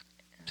case.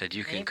 Said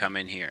you can Maybe. come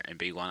in here and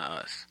be one of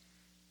us.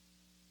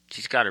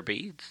 She's got her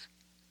beads.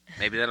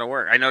 Maybe that'll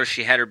work. I noticed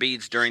she had her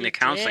beads during She the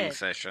counseling did.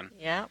 session.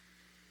 Yep.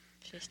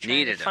 She's trying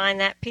Needed to 'em. find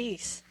that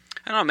peace.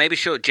 I don't know, maybe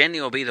Jenny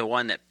will be the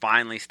one that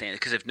finally stands.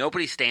 Because if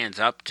nobody stands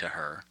up to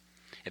her,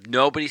 if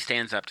nobody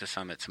stands up to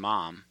Summit's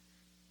mom,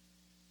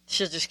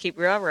 She'll just keep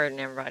railroading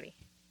everybody.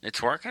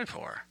 it's working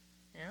for her.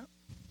 Yeah.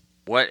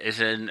 What is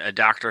in a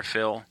Dr.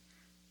 Phil?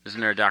 Isn't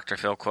there a Dr.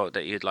 Phil quote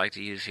that you'd like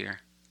to use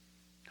here?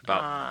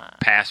 About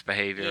past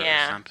behavior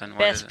or something?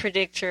 What is Best it?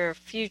 predictor of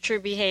future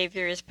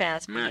behavior is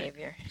past Right.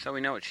 behavior. So we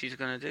know what she's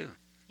going to do.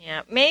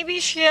 Yeah. Maybe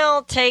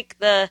she'll take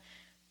the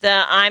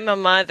I'm a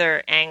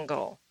mother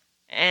angle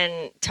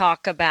and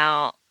talk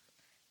about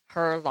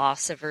her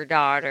loss of her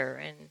daughter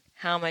and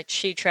how much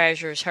she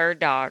treasures her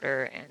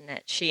daughter and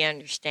that she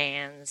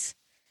understands,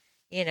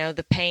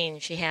 the pain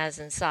she has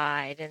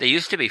inside. And They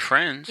used to be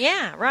friends.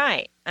 yeah,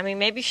 right. I mean,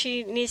 maybe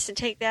she needs to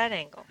take that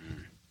angle.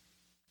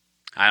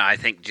 I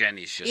think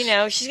Jenny's just...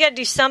 She's got to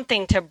do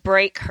something to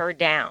break her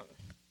down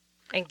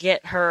and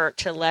get her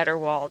to let her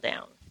wall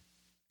down.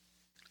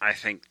 I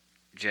think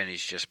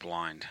Jenny's just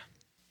blind.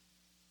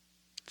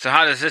 So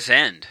how does this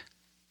end?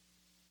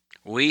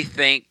 We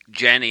think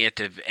Jenny at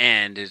the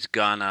end is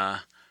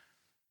gonna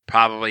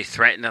probably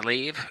threaten to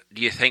leave.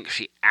 Do you think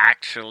she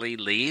actually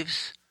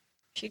leaves?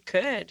 She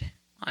could.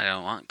 I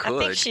don't want I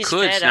could. think she's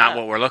Could's fed not up.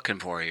 what we're looking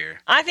for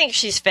here. I think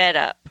she's fed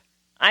up.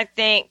 I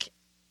think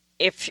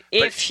if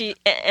she,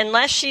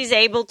 unless she's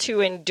able to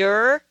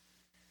endure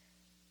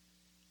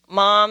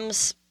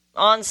Mom's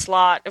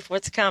onslaught of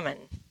what's coming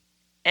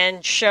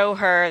and show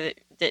her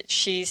that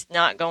she's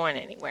not going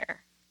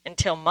anywhere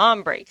until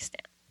Mom breaks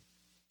down.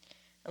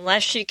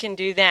 Unless she can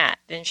do that,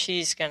 then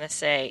she's going to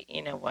say,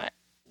 you know what,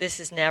 this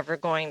is never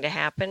going to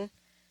happen.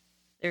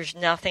 There's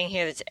nothing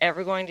here that's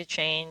ever going to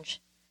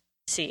change.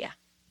 See ya.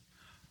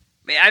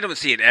 I mean, I don't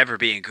see it ever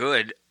being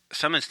good.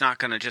 Someone's not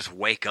going to just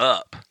wake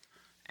up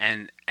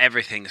and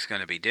everything's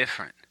going to be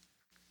different.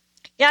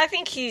 Yeah, I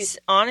think he's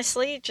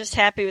honestly just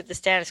happy with the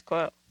status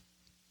quo.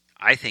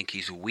 I think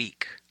he's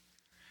weak.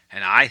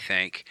 And I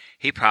think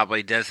he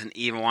probably doesn't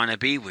even want to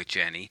be with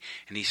Jenny.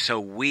 And he's so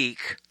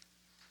weak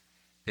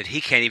that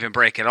he can't even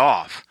break it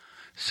off.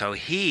 So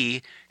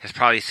he has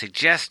probably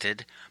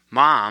suggested,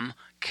 Mom,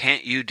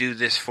 can't you do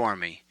this for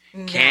me?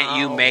 Can't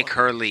you No. make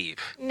her leave?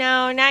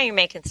 No, now you're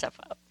making stuff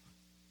up.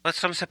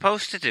 That's what I'm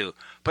supposed to do.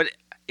 But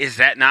is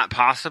that not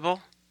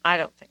possible? I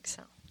don't think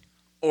so.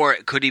 Or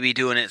could he be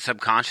doing it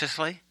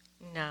subconsciously?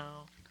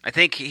 No. I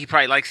think he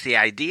probably likes the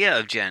idea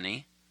of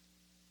Jenny.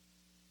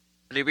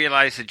 But he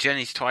realized that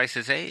Jenny's twice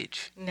his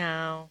age.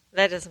 No,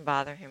 that doesn't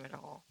bother him at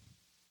all.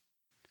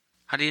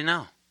 How do you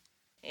know?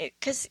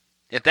 Because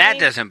If that I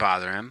mean- doesn't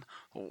bother him,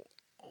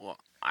 well,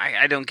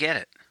 I don't get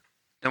it.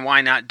 Then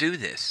why not do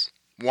this?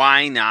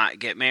 Why not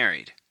get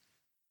married?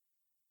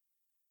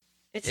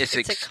 it's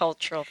a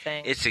cultural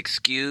thing. It's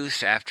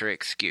excuse after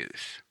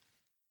excuse.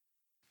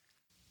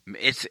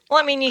 It's Well,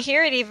 I mean, you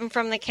hear it even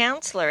from the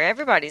counselor.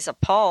 Everybody's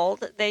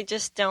appalled. They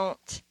just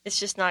don't. It's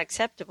just not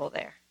acceptable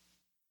there.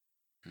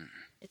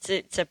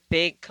 It's a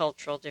big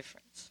cultural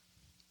difference.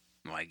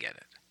 well, I get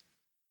it,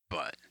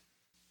 but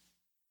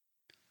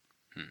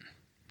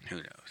who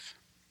knows?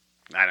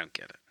 I don't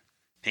get it.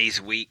 He's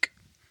weak.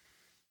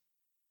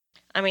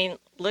 I mean,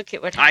 look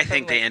at what I happened.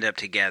 think they with- end up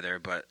together,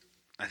 but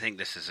I think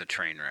this is a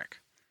train wreck.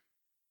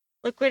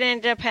 Look what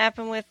ended up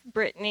happening with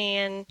Brittany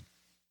and,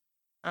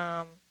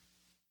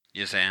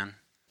 Yazan?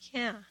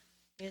 yeah.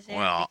 Yazan,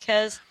 Well,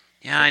 because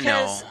Yeah, I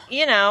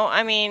know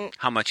I mean,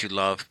 how much you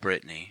love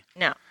Brittany.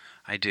 no.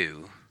 I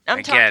do. I'm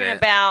I get talking it.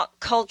 about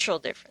cultural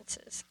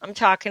differences. I'm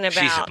talking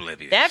about She's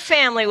oblivious. that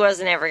family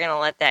wasn't ever going to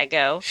let that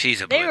go. She's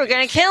They oblivious. were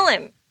going to kill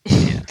him.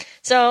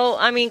 So,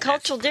 I mean,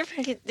 cultural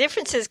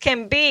differences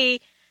can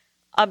be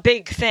a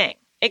big thing.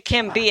 It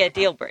can be a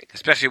deal breaker.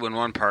 Especially when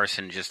one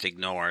person just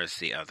ignores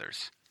the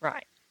others.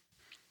 Right.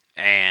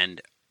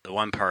 And the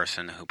one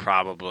person who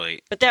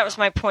probably... But that was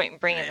my point in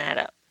bringing that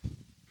up.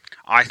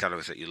 I thought it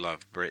was that you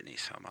loved Brittany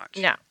so much.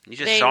 No. You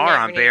just They saw her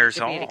never on needed Bears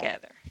to be All.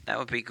 together. That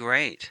would be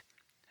great.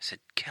 I said,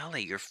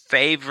 Kelly, your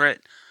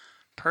favorite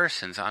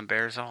person's on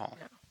Bears All.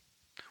 No.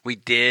 We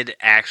did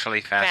actually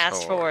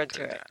fast forward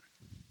to it. that.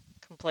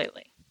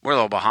 Completely. We're a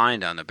little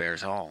behind on the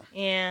Bears All.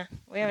 Yeah,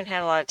 we haven't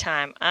had a lot of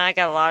time. I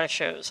got a lot of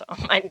shows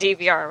on my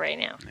DVR right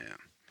now. Yeah.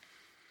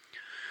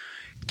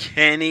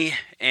 Kenny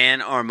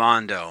and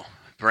Armando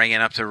bringing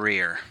up the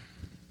rear.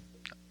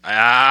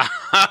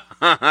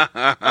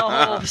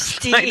 Oh,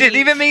 Steve. I didn't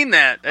even mean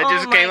that. That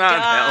just came out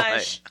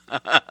gosh.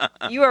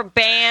 You are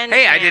banned.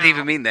 Hey, I now. didn't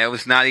even mean that. It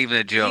was not even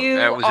a joke. You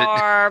that was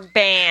are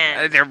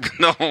banned.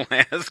 the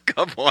last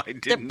couple I The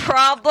didn't.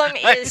 problem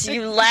is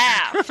you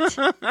laughed.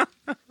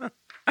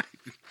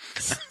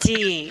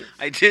 Steve.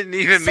 I didn't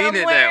even mean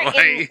it that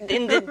way.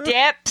 In the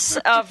depths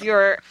of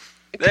your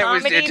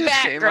comedy it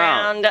just came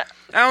out. background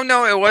Oh,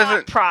 no, it thought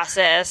wasn't.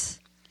 process.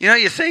 You know,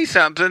 you say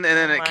something, and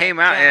then Oh it my came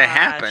out, and it gosh.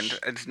 happened.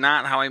 It's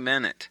not how I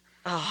meant it.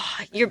 Oh,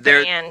 you're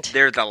They're, banned.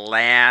 they're the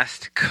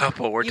last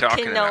couple we're You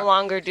talking can about. no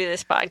longer do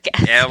this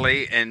podcast.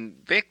 Ellie and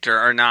Victor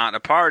are not a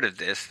part of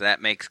this.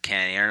 That makes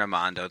Kenny and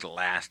Armando the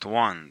last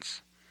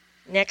ones.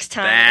 Next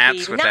time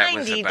That's it'll what be that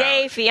was 90 about.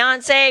 Day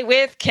Fiance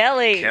with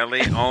Kelly.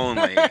 Kelly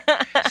only.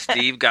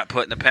 Steve got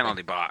put in the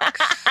penalty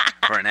box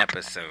for an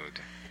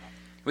episode.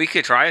 We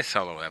could try a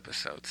solo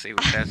episode, see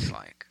what that's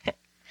like.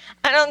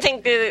 I don't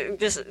think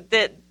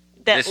that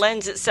This-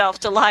 lends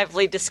itself to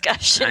lively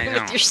discussion I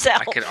know. with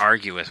yourself. I could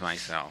argue with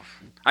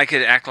myself. I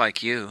could act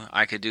like you.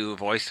 I could do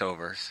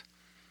voiceovers.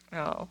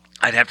 Oh.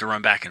 I'd have to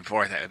run back and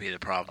forth. That would be the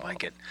problem.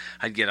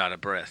 I'd get out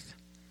of breath.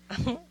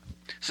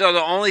 So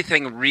the only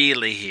thing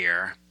really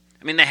here,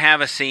 I mean, they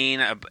have a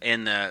scene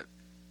in the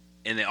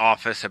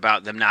office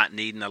about them not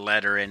needing a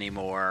letter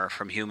anymore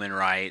from Human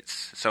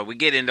Rights. So we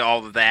get into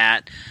all of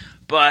that.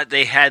 But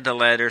they had the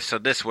letter, so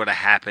this would have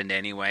happened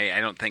anyway. I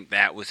don't think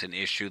that was an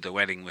issue. The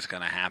wedding was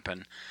going to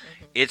happen.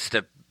 Mm-hmm. It's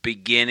the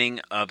beginning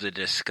of the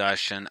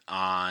discussion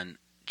on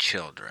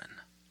children.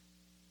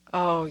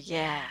 Oh,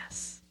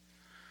 yes.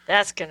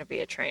 That's going to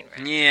be a train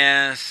wreck.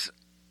 Yes.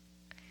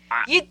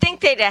 You'd think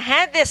they'd have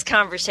had this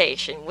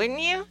conversation, wouldn't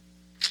you?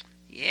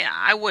 Yeah,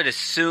 I would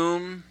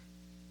assume.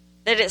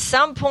 That at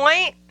some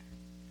point,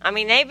 I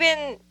mean, they've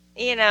been,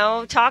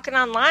 talking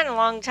online a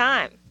long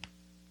time.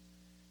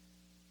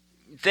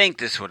 Think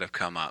this would have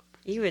come up.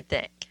 You would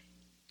think.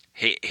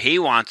 He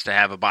wants to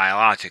have a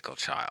biological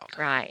child.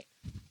 Right.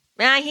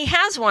 Now, he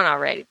has one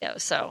already, though,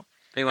 so.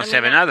 He wants to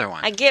have another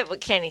one. I get what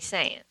Kenny's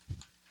saying.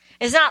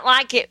 It's not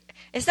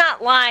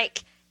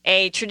like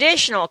a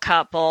traditional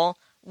couple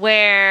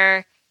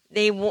where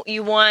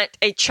you want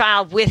a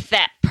child with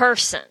that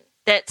person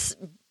that's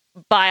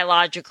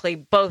biologically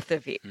both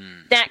of you.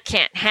 That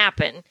can't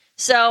happen.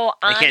 So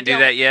they can't do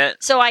that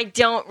yet? So I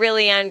don't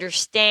really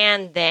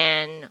understand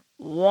then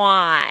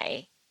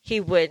why he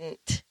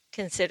wouldn't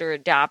consider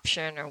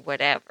adoption or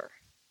whatever.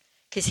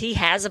 Because he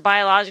has a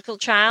biological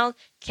child.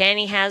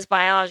 Kenny has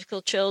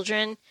biological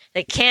children.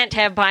 They can't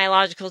have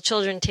biological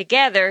children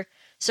together.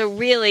 So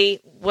really,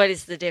 what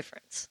is the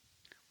difference?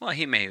 Well,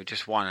 he may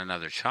just want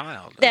another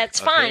child. That's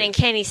fine. And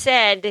Kenny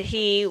said that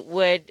he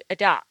would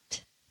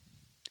adopt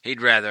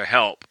He'd rather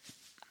help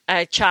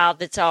a child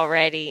that's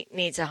already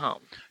needs a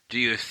home. Do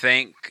you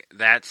think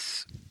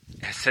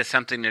has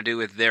something to do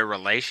with their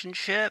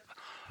relationship?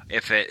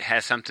 If it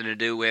has something to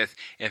do with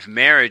if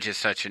marriage is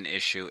such an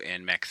issue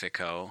in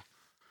Mexico,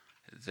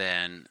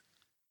 then...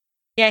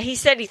 Yeah, he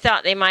said he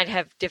thought they might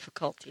have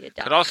difficulty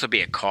adopting. Could also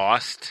be a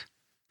cost.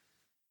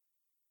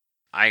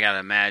 I gotta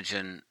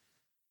imagine...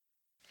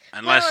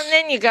 Unless... Well, and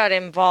then you gotta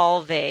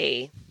involve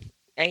a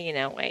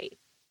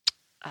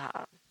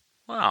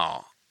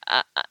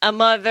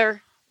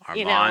mother,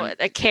 Armand,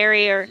 a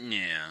carrier,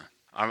 yeah,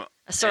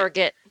 a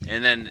surrogate.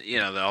 And then,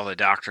 all the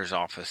doctor's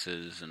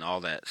offices and all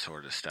that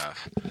sort of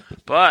stuff.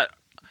 But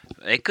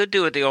they could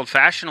do it the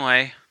old-fashioned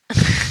way.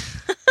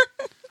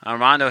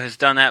 Armando has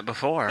done that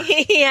before.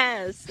 He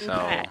has, in So,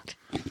 fact.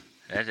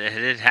 It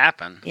did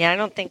happen. Yeah, I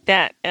don't think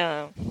that...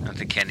 I don't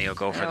think Kenny will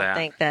go for that. I don't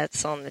think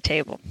that's on the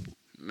table.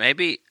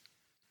 Maybe...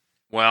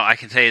 Well, I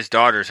can say his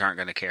daughters aren't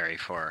going to carry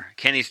for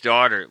Kenny's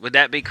daughter. Would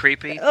that be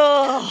creepy?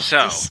 Oh,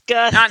 so,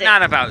 disgusting.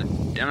 Not about...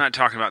 I'm not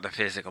talking about the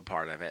physical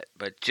part of it,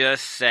 but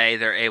just say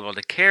they're able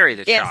to carry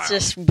the child. It's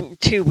just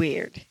too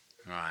weird.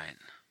 Right.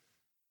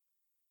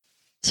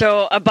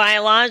 So, a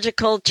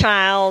biological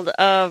child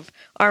of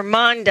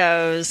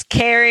Armando's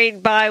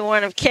carried by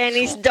one of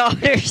Kenny's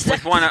daughters.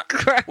 With one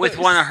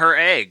of her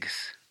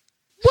eggs.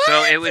 What?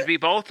 So it would be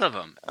both of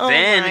them. Oh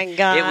then my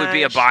gosh. it would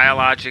be a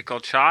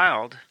biological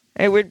child.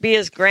 It would be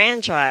his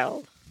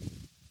grandchild.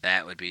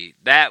 That would be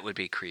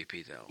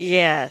creepy though.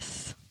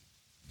 Yes.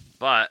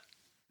 But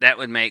that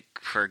would make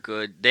for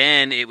good.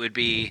 Then it would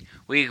be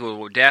we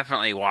would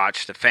definitely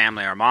watch The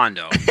Family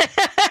Armando.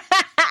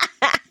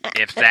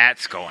 If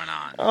that's going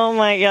on. Oh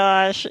my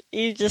gosh.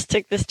 You just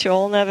took this to a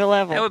whole nother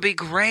level. That would be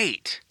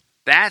great.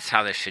 That's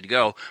how this should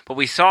go. But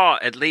we saw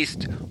at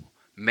least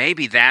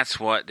maybe that's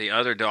what the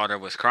other daughter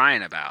was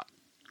crying about.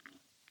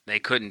 They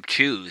couldn't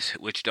choose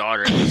which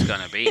daughter it was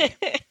going to be.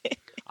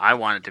 I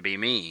want it to be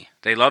me.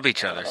 They love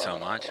each other so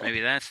much. Maybe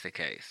that's the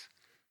case.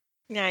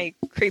 Now you're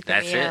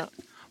creeping me out.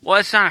 Well,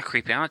 it's not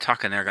creepy. I'm not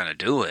talking they're going to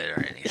do it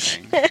or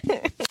anything.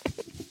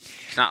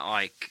 It's not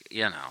like,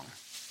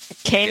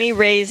 Kenny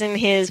raising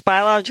his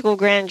biological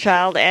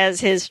grandchild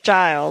as his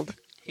child.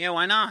 Yeah,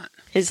 why not?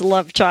 His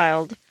love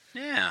child.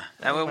 Yeah,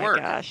 that would work.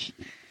 Oh my gosh.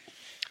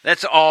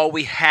 That's all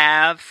we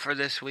have for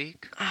this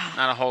week.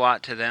 Not a whole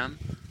lot to them.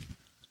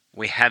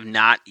 We have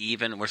not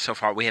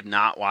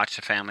watched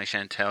The Family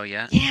Chantel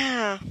yet.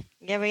 Yeah,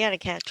 we got to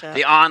catch up.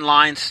 The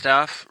online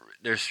stuff,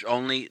 there's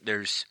 3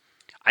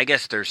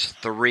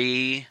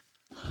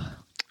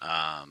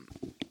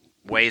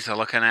 ways of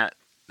looking at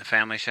The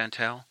Family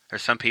Chantel.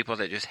 There's some people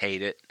that just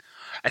hate it.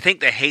 I think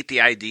they hate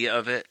the idea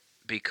of it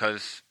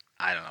because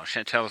I don't know.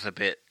 Chantel's a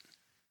bit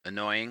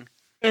annoying.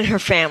 And her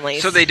family.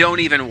 So they don't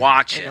even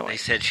watch it. Annoying. They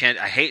said,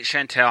 I hate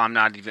Chantel. I'm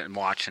not even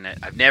watching it.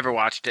 I've never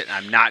watched it, and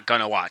I'm not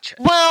going to watch it.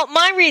 Well,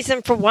 my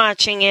reason for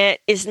watching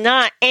it is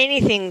not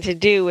anything to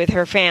do with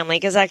her family,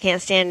 because I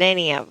can't stand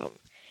any of them.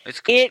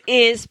 It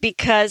is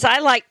because I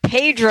like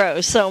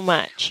Pedro so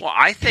much. Well,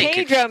 I think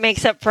Pedro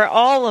makes up for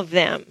all of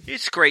them.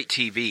 It's great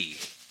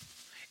TV.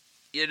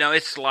 You know,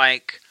 it's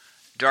like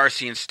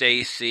Darcy and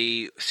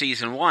Stacy,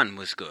 season 1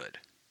 was good.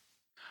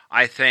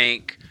 I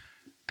think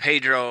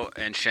Pedro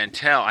and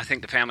Chantel, I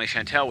think the family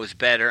Chantel was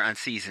better on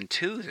season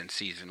 2 than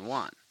season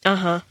 1.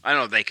 Uh-huh. I don't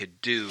know if they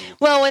could do...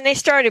 Well, when they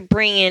started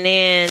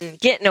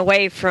getting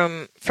away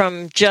from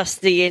just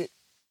the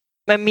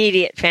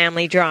immediate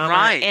family drama,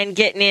 right, and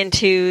getting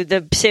into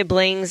the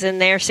siblings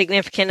and their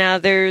significant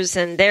others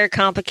and their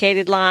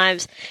complicated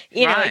lives,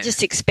 you know, it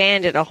just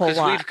expanded a whole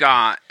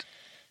lot.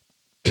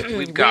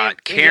 We've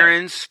got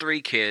Karen's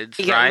 3 kids,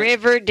 you got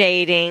River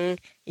dating.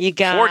 You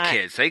got 4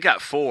 kids. They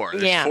got 4.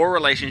 There's 4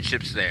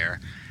 relationships there.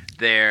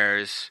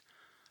 There's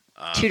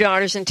 2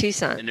 daughters and 2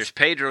 sons. And there's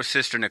Pedro's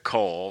sister,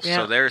 Nicole. Yeah.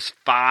 So there's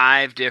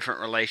 5 different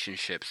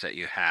relationships that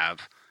you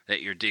have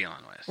that you're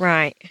dealing with.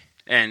 Right.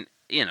 And,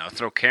 you know,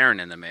 throw Karen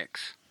in the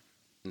mix.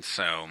 And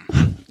so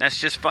that's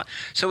just fun.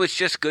 So it's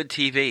just good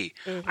TV.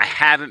 Mm-hmm. I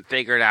haven't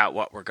figured out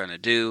what we're going to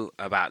do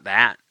about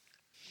that.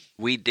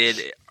 We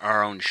did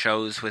our own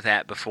shows with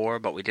that before,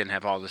 but we didn't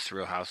have all this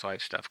Real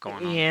Housewives stuff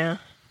going on. Yeah.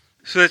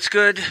 So it's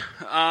good.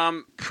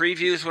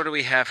 Previews, what do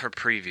we have for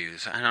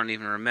previews? I don't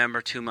even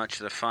remember too much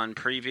of the fun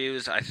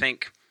previews. I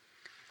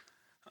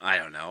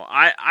don't know.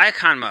 I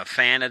kind of a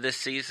fan of this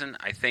season.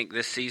 I think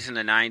this season,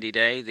 The 90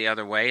 Day, The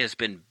Other Way, has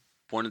been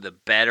one of the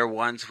better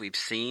ones we've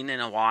seen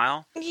in a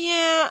while.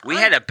 Yeah. We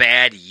had a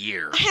bad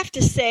year. I have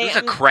to say, it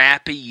was a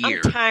crappy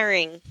year.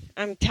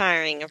 I'm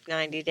tiring of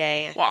 90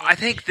 Day. I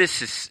think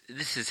this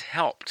has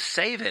helped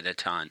save it a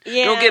ton.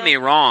 Yeah. Don't get me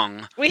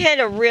wrong. We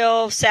had a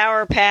real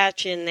sour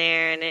patch in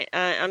there, and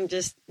I'm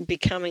just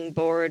becoming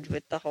bored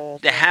with the whole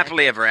thing. The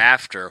Happily Ever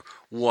After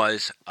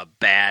was a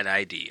bad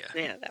idea.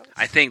 Yeah, that was.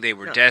 I think they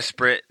were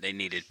desperate. They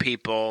needed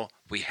people.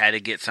 We had to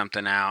get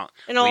something out.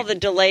 And all the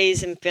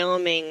delays in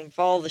filming of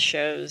all the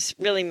shows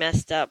really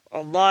messed up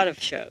a lot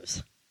of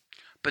shows.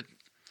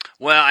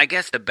 Well, I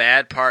guess the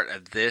bad part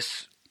of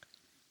this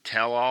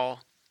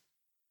tell-all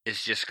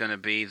is just going to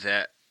be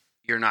that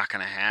you're not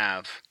going to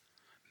have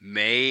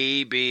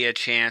maybe a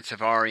chance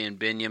of Ari and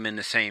Binyam in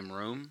the same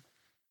room.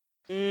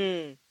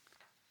 Mm.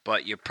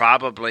 But you're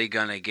probably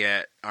going to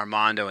get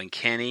Armando and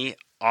Kenny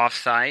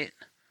off-site.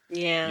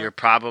 Yeah. You're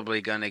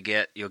probably going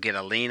to you'll get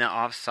Alina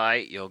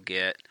off-site. You'll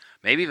get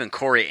maybe even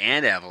Corey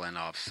and Evelyn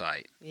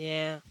off-site.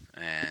 Yeah.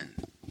 And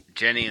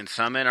Jenny and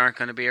Summit aren't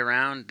going to be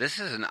around. This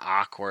is an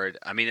awkward...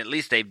 I mean, at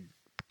least they've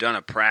done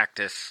a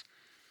practice...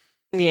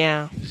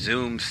 Yeah.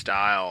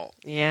 Zoom-style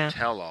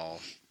tell-all.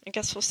 I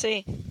guess we'll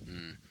see.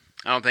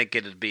 I don't think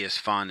it'd be as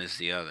fun as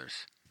the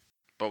others.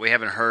 But we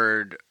haven't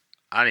heard...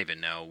 I don't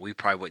even know. We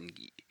probably wouldn't...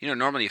 You know,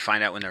 normally you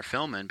find out when they're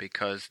filming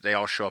because they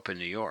all show up in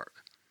New York.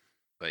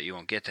 But you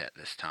won't get that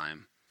this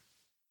time.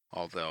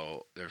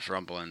 Although there's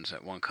rumblings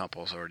that one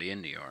couple's already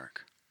in New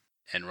York.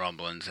 And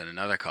rumblings that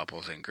another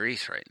couple's in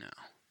Greece right now.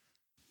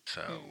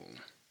 So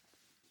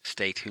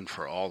stay tuned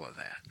for all of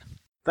that.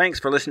 Thanks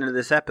for listening to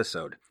this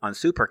episode on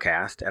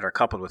Supercast at our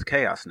Coupled with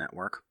Chaos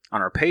network,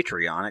 on our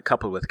Patreon at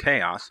Coupled with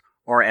Chaos,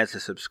 or as a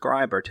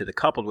subscriber to the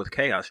Coupled with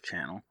Chaos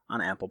channel on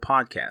Apple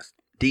Podcasts.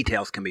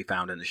 Details can be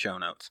found in the show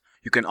notes.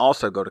 You can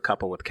also go to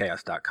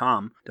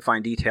coupledwithchaos.com to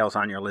find details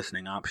on your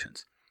listening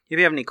options. If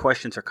you have any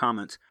questions or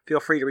comments,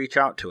 feel free to reach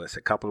out to us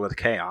at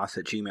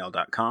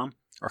coupledwithchaos@gmail.com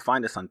or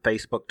find us on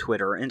Facebook,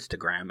 Twitter, or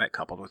Instagram at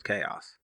Coupled with Chaos.